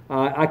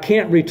 I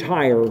can't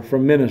retire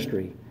from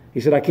ministry. He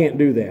said, I can't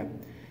do that.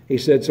 He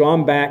said, so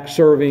I'm back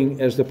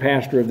serving as the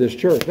pastor of this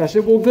church. And I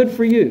said, well, good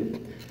for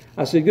you.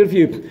 I said, good for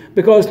you.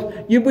 Because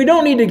we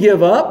don't need to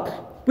give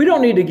up. We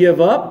don't need to give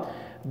up.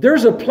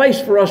 There's a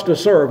place for us to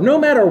serve. No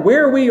matter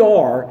where we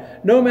are,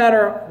 no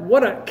matter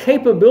what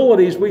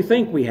capabilities we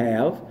think we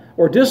have,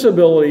 or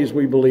disabilities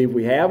we believe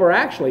we have, or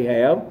actually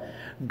have,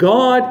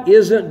 God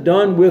isn't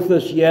done with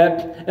us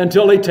yet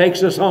until He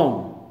takes us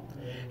home.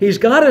 He's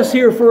got us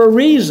here for a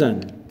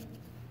reason.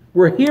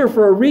 We're here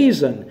for a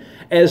reason.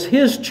 As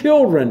His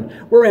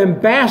children, we're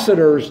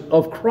ambassadors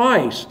of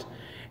Christ.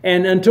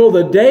 And until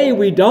the day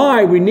we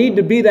die, we need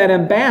to be that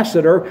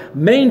ambassador,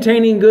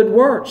 maintaining good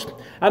works.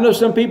 I know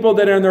some people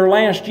that in their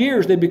last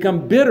years, they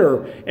become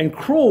bitter and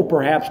cruel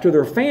perhaps to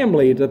their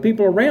family, to the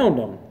people around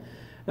them.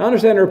 I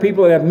understand there are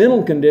people that have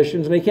mental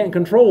conditions and they can't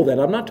control that.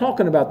 I'm not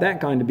talking about that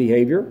kind of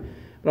behavior,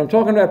 but I'm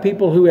talking about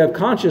people who have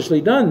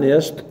consciously done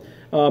this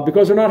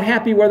because they're not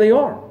happy where they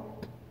are.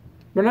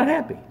 They're not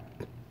happy.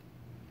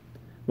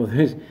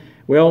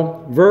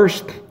 Well,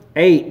 verse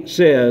 8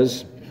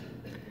 says,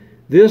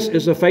 this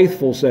is a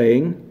faithful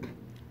saying.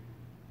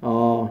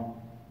 Not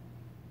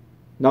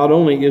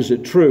only is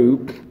it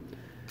true,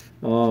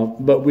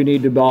 but we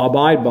need to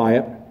abide by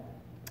it.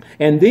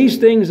 And these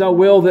things I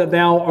will that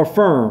thou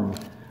affirm.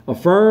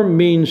 Affirm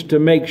means to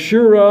make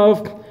sure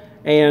of,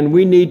 and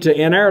we need to,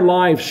 in our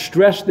lives,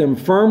 stress them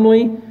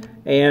firmly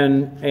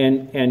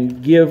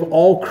and give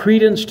all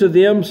credence to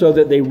them so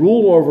that they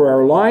rule over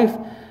our life.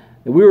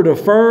 We are to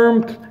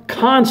affirm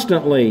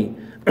constantly.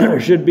 There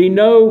should be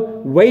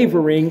no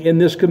wavering in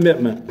this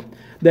commitment.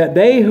 That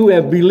they who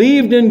have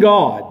believed in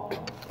God,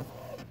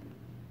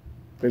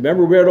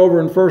 remember we read over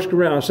in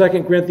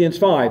 2 Corinthians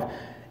 5,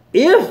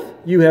 if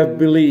you have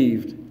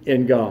believed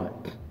in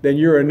God, then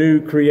you're a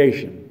new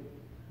creation.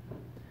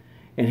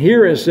 And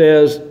here it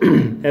says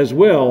as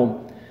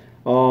well,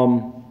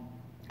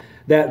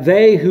 that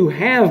they who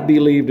have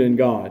believed in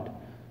God.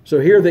 So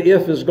here the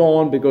if is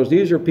gone because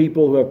these are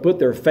people who have put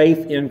their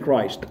faith in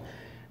Christ.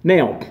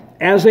 Now,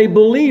 as a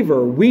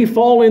believer, we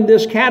fall in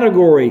this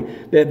category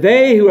that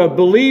they who have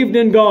believed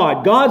in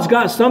God, God's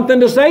got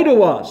something to say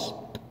to us.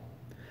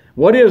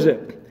 What is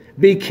it?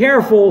 Be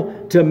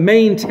careful to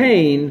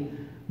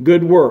maintain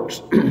good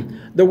works.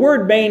 The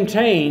word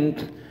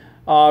maintain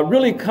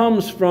really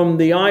comes from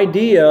the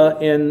idea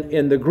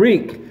in the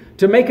Greek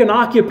to make an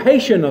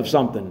occupation of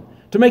something.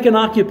 To make an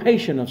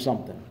occupation of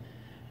something.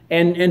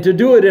 And to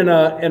do it in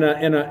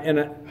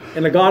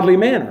a godly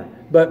manner.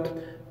 But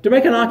to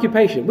make an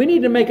occupation. We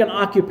need to make an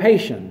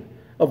occupation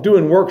of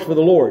doing works for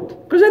the Lord.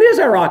 Because that is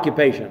our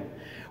occupation.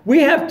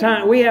 We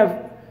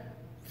have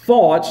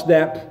thoughts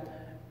that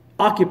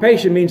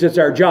occupation means it's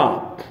our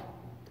job.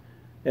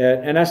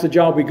 And that's the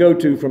job we go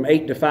to from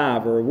 8 to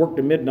 5 or work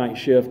the midnight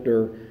shift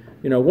or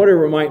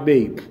whatever it might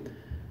be.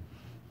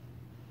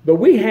 But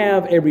we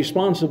have a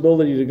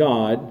responsibility to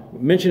God, I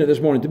mentioned it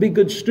this morning, to be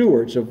good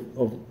stewards of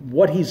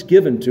what He's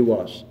given to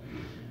us.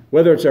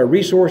 Whether it's our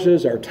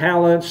resources, our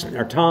talents,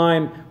 our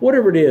time,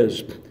 whatever it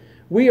is,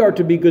 we are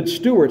to be good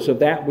stewards of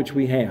that which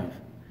we have.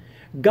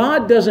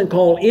 God doesn't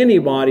call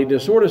anybody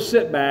to sort of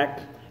sit back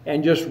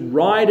and just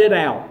ride it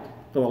out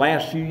for the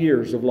last few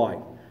years of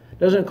life.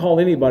 Doesn't call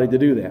anybody to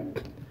do that.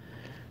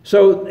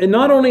 So it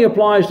not only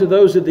applies to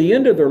those at the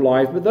end of their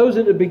life, but those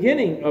at the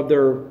beginning of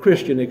their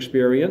Christian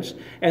experience,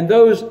 and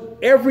those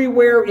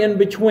everywhere in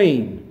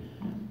between.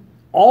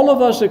 All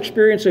of us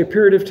experience a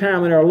period of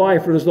time in our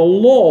life where there's a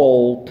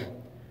lull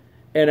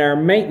in our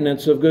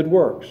maintenance of good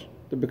works.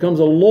 There becomes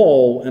a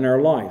lull in our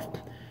life.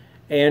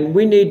 And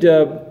we need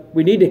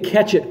to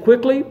catch it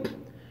quickly,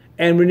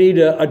 and we need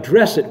to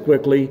address it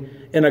quickly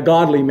in a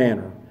godly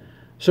manner,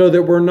 so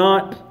that we're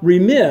not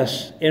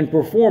remiss in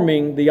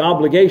performing the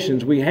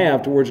obligations we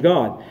have towards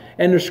God.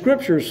 And the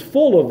Scripture is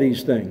full of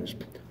these things,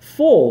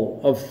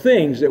 full of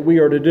things that we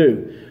are to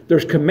do.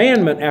 There's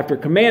commandment after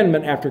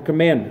commandment after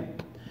commandment.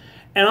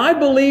 And I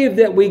believe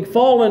that we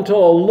fall into a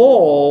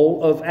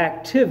lull of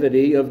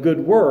activity, of good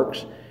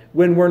works,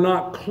 when we're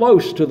not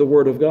close to the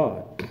Word of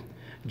God.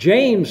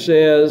 James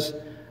says,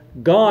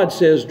 God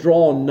says,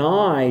 draw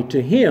nigh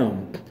to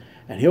Him,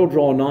 and He'll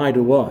draw nigh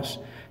to us.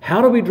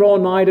 How do we draw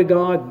nigh to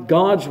God?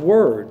 God's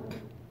Word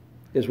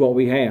is what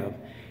we have.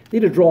 We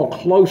need to draw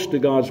close to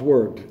God's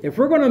Word. If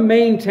we're going to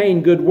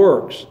maintain good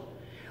works,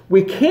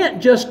 we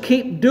can't just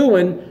keep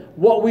doing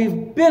what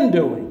we've been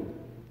doing,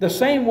 the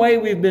same way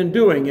we've been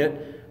doing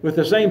it, with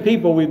the same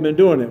people we've been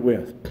doing it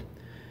with.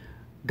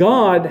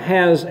 God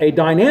has a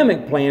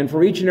dynamic plan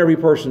for each and every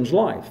person's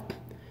life.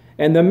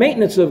 And the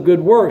maintenance of good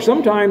works,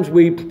 sometimes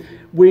we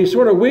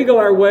sort of wiggle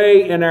our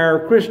way in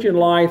our Christian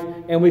life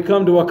and we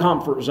come to a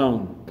comfort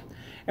zone.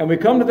 And we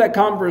come to that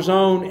comfort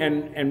zone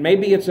and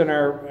maybe it's in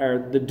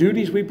the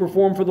duties we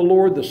perform for the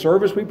Lord, the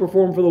service we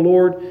perform for the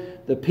Lord,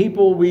 the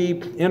people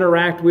we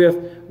interact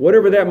with,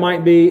 whatever that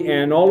might be,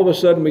 and all of a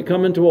sudden we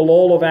come into a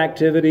lull of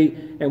activity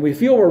and we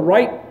feel we're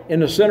right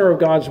in the center of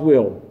God's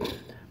will.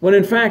 When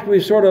in fact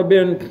we've sort of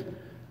been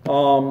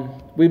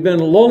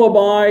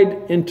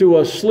lullabied into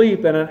a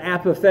sleep and an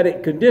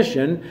apathetic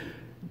condition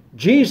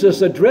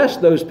Jesus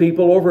addressed those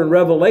people over in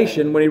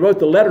Revelation when he wrote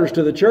the letters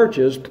to the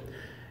churches,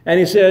 and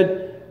he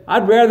said,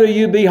 I'd rather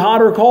you be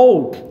hot or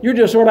cold. You're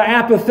just sort of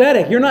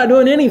apathetic. You're not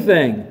doing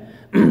anything.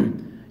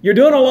 You're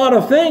doing a lot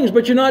of things,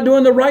 but you're not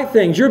doing the right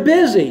things. You're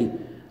busy,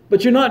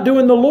 but you're not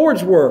doing the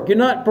Lord's work. You're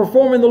not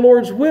performing the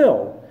Lord's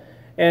will.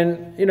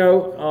 And,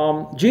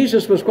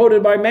 Jesus was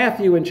quoted by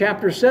Matthew in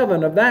chapter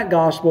 7 of that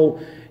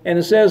gospel, and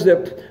it says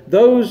that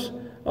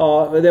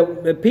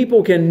that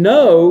people can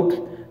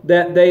know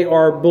that they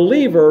are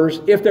believers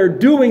if they're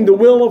doing the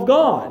will of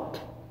God.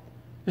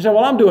 You say,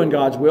 well, I'm doing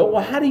God's will.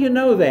 Well, how do you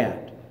know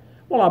that?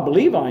 Well, I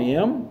believe I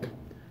am.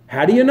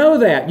 How do you know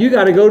that? You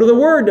got to go to the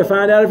Word to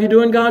find out if you're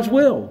doing God's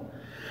will.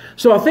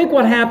 So I think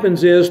what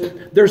happens is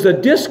there's a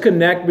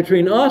disconnect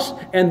between us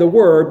and the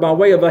Word by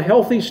way of a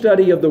healthy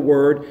study of the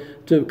Word,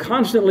 to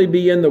constantly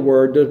be in the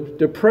Word,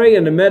 to pray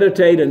and to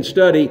meditate and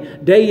study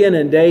day in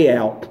and day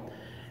out,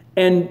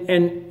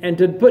 and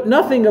to put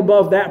nothing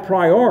above that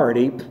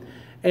priority.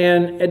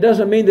 And it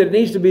doesn't mean that it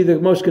needs to be the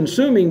most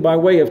consuming by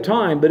way of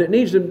time, but it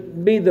needs to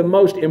be the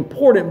most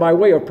important by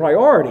way of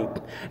priority.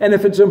 And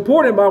if it's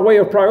important by way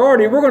of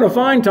priority, we're going to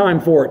find time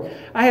for it.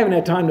 I haven't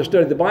had time to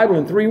study the Bible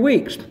in 3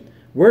 weeks.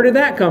 Where did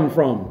that come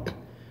from?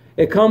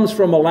 It comes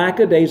from a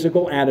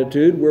lackadaisical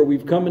attitude where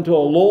we've come into a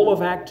lull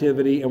of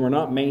activity and we're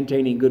not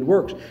maintaining good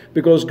works.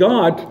 Because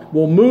God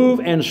will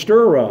move and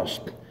stir us.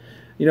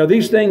 You know,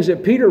 these things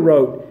that Peter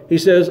wrote, he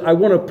says, I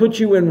want to put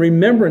you in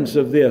remembrance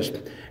of this.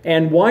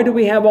 And why do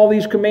we have all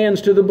these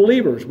commands to the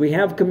believers? We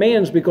have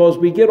commands because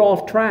we get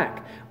off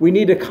track. We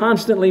need to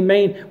constantly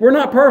we're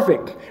not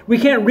perfect. We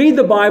can't read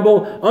the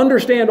Bible,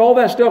 understand all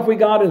that stuff we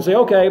got, and say,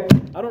 okay,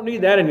 I don't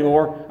need that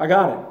anymore. I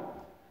got it.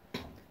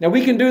 Now,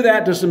 we can do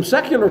that to some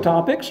secular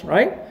topics,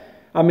 right?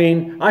 I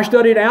mean, I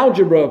studied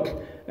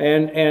algebra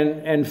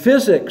and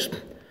physics,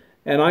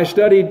 and I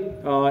studied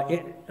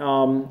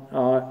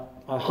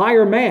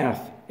higher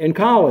math in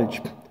college.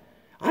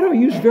 I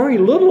don't use very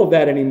little of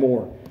that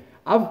anymore.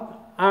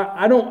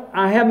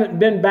 I haven't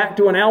been back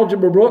to an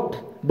algebra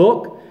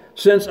book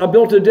since I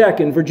built a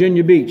deck in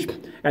Virginia Beach.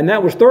 And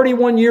that was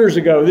 31 years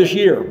ago this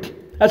year.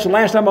 That's the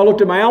last time I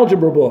looked at my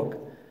algebra book.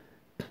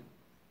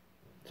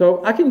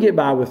 So I can get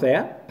by with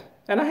that,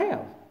 and I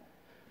have.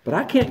 But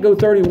I can't go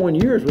 31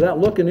 years without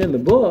looking in the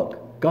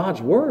book,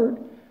 God's Word.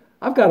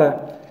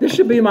 This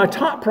should be my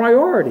top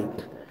priority.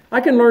 I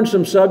can learn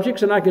some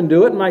subjects, and I can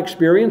do it in my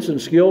experience and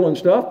skill and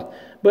stuff.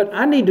 But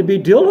I need to be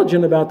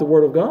diligent about the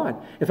Word of God.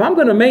 If I'm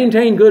going to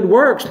maintain good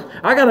works,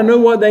 I got to know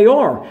what they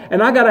are.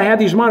 And I got to have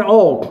these mind.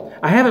 Oh,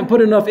 I haven't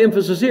put enough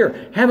emphasis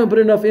here. Haven't put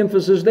enough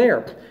emphasis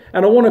there.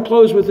 And I want to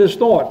close with this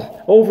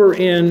thought over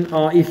in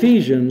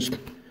Philippians.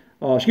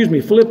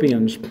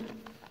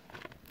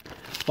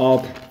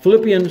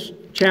 Philippians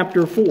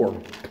chapter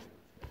 4.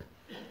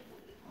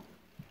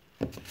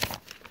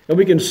 And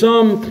we can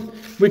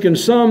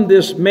sum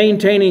this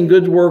maintaining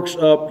good works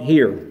up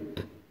here.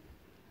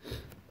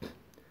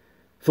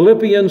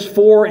 Philippians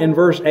 4 and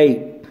verse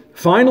 8.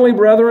 Finally,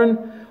 brethren,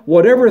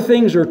 whatever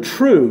things are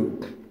true.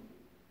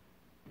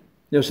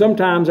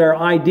 Sometimes our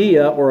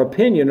idea or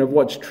opinion of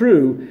what's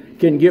true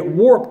can get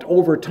warped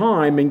over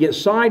time and get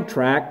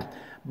sidetracked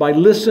by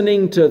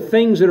listening to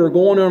things that are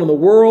going on in the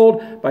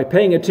world, by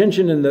paying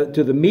attention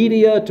to the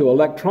media, to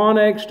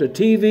electronics, to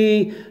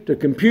TV, to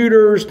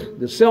computers,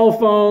 the cell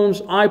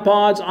phones,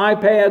 iPods,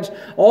 iPads.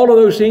 All of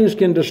those things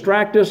can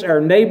distract us,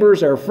 our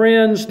neighbors, our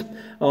friends,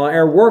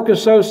 our work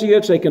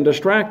associates, they can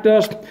distract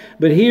us.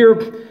 But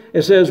here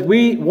it says,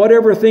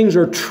 whatever things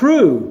are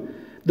true.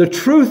 The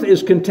truth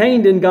is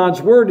contained in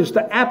God's Word. It's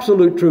the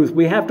absolute truth.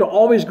 We have to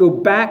always go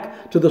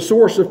back to the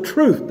source of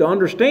truth to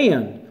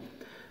understand.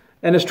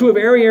 And it's true of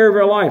every area of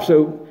our life.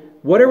 So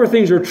whatever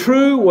things are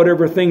true,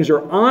 whatever things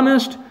are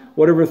honest,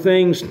 whatever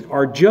things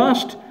are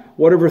just,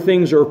 whatever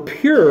things are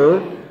pure,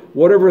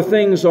 whatever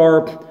things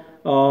are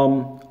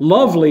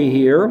lovely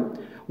here,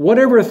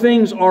 whatever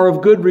things are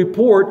of good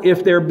report,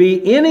 if there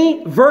be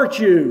any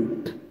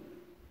virtue.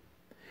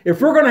 If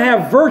we're going to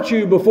have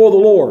virtue before the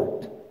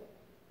Lord,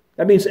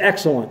 that means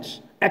excellence.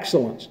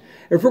 Excellence.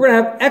 If we're going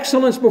to have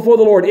excellence before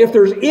the Lord, if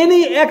there's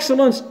any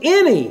excellence,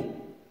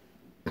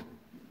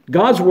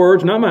 God's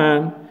words, not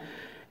mine.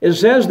 It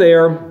says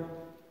there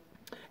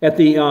towards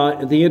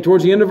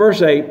the end of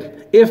verse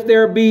 8, if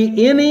there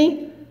be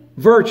any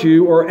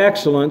virtue or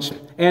excellence,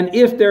 and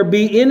if there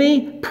be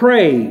any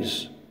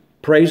praise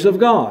of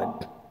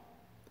God,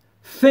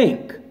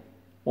 think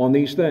on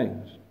these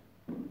things.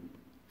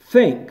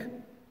 Think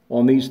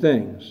on these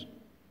things.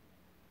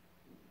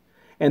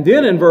 And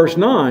then in verse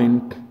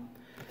 9,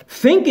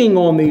 thinking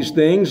on these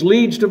things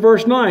leads to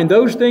verse 9.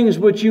 Those things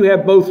which you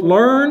have both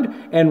learned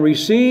and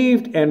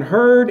received and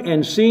heard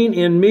and seen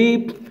in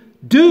me,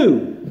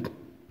 do.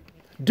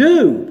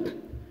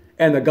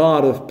 And the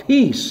God of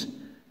peace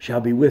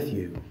shall be with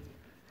you.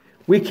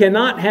 We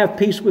cannot have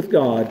peace with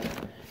God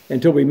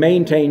until we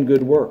maintain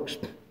good works.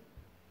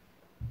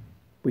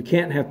 We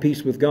can't have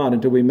peace with God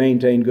until we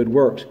maintain good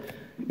works.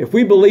 If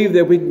we believe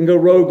that we can go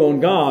rogue on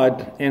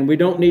God and we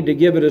don't need to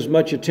give it as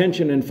much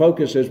attention and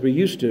focus as we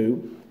used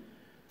to,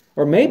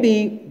 Or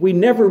maybe we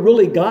never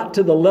really got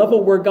to the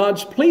level where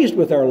God's pleased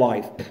with our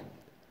life.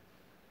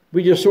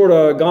 We just sort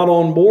of got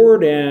on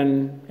board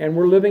and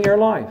we're living our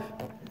life.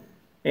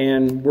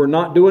 And we're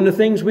not doing the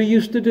things we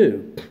used to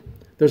do.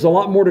 There's a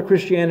lot more to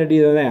Christianity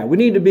than that. We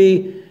need to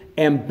be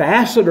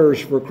ambassadors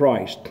for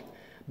Christ.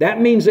 That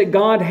means that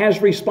God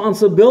has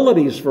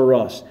responsibilities for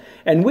us.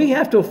 And we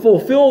have to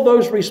fulfill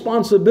those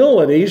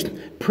responsibilities,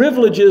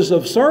 privileges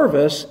of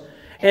service.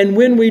 And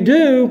when we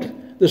do,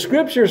 the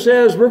Scripture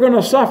says we're going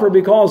to suffer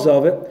because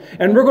of it.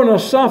 And we're going to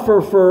suffer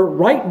for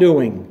right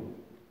doing.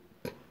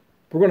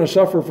 We're going to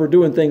suffer for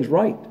doing things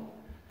right.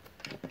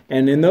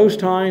 And in those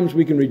times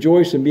we can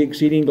rejoice and be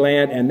exceeding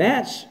glad. And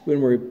that's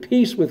when we're at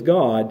peace with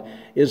God,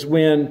 is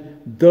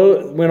when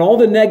all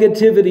the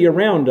negativity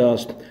around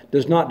us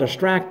does not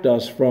distract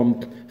us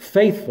from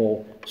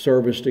faithful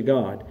service to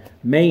God.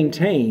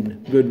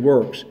 Maintain good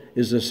works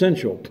is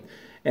essential.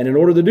 And in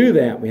order to do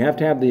that, we have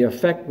to have the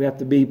effect. We have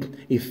to be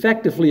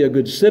effectively a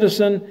good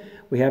citizen.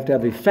 We have to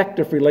have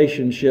effective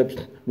relationships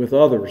with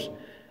others.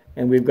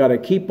 And we've got to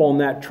keep on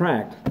that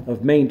track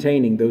of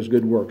maintaining those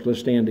good works. Let's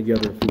stand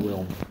together, if you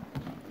will.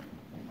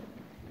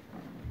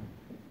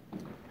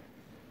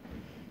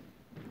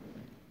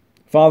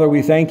 Father,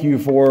 we thank you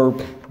for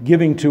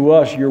giving to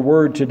us your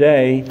word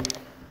today.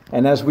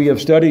 And as we have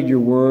studied your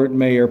word,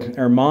 may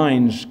our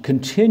minds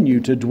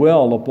continue to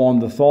dwell upon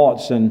the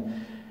thoughts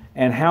and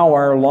how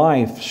our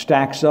life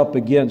stacks up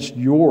against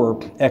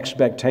your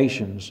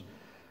expectations.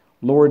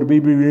 Lord,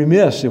 we'd be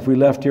remiss if we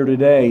left here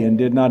today and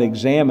did not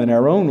examine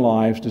our own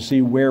lives to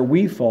see where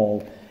we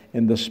fall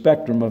in the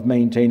spectrum of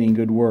maintaining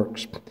good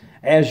works,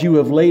 as you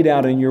have laid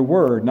out in your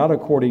word, not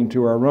according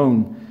to our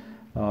own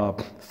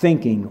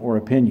thinking or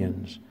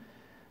opinions.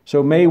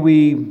 So may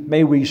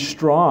we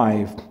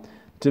strive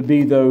to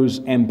be those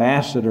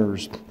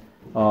ambassadors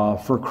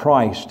for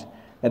Christ,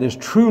 that is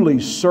truly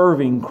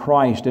serving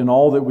Christ in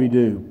all that we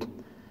do,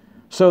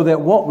 so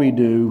that what we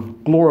do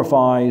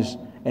glorifies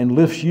and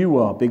lifts you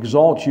up,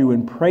 exalts you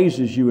and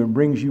praises you and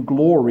brings you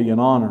glory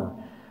and honor,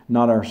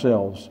 not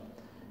ourselves.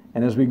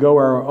 And as we go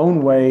our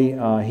own way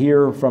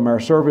here from our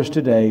service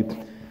today,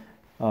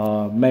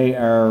 may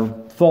our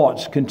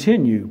thoughts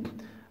continue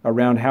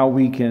around how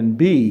we can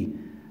be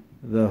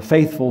the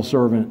faithful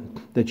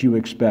servant that you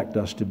expect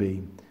us to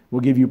be.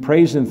 We'll give you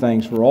praise and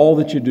thanks for all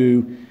that you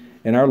do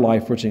in our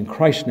life, for it's in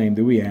Christ's name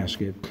that we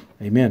ask it.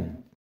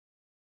 Amen.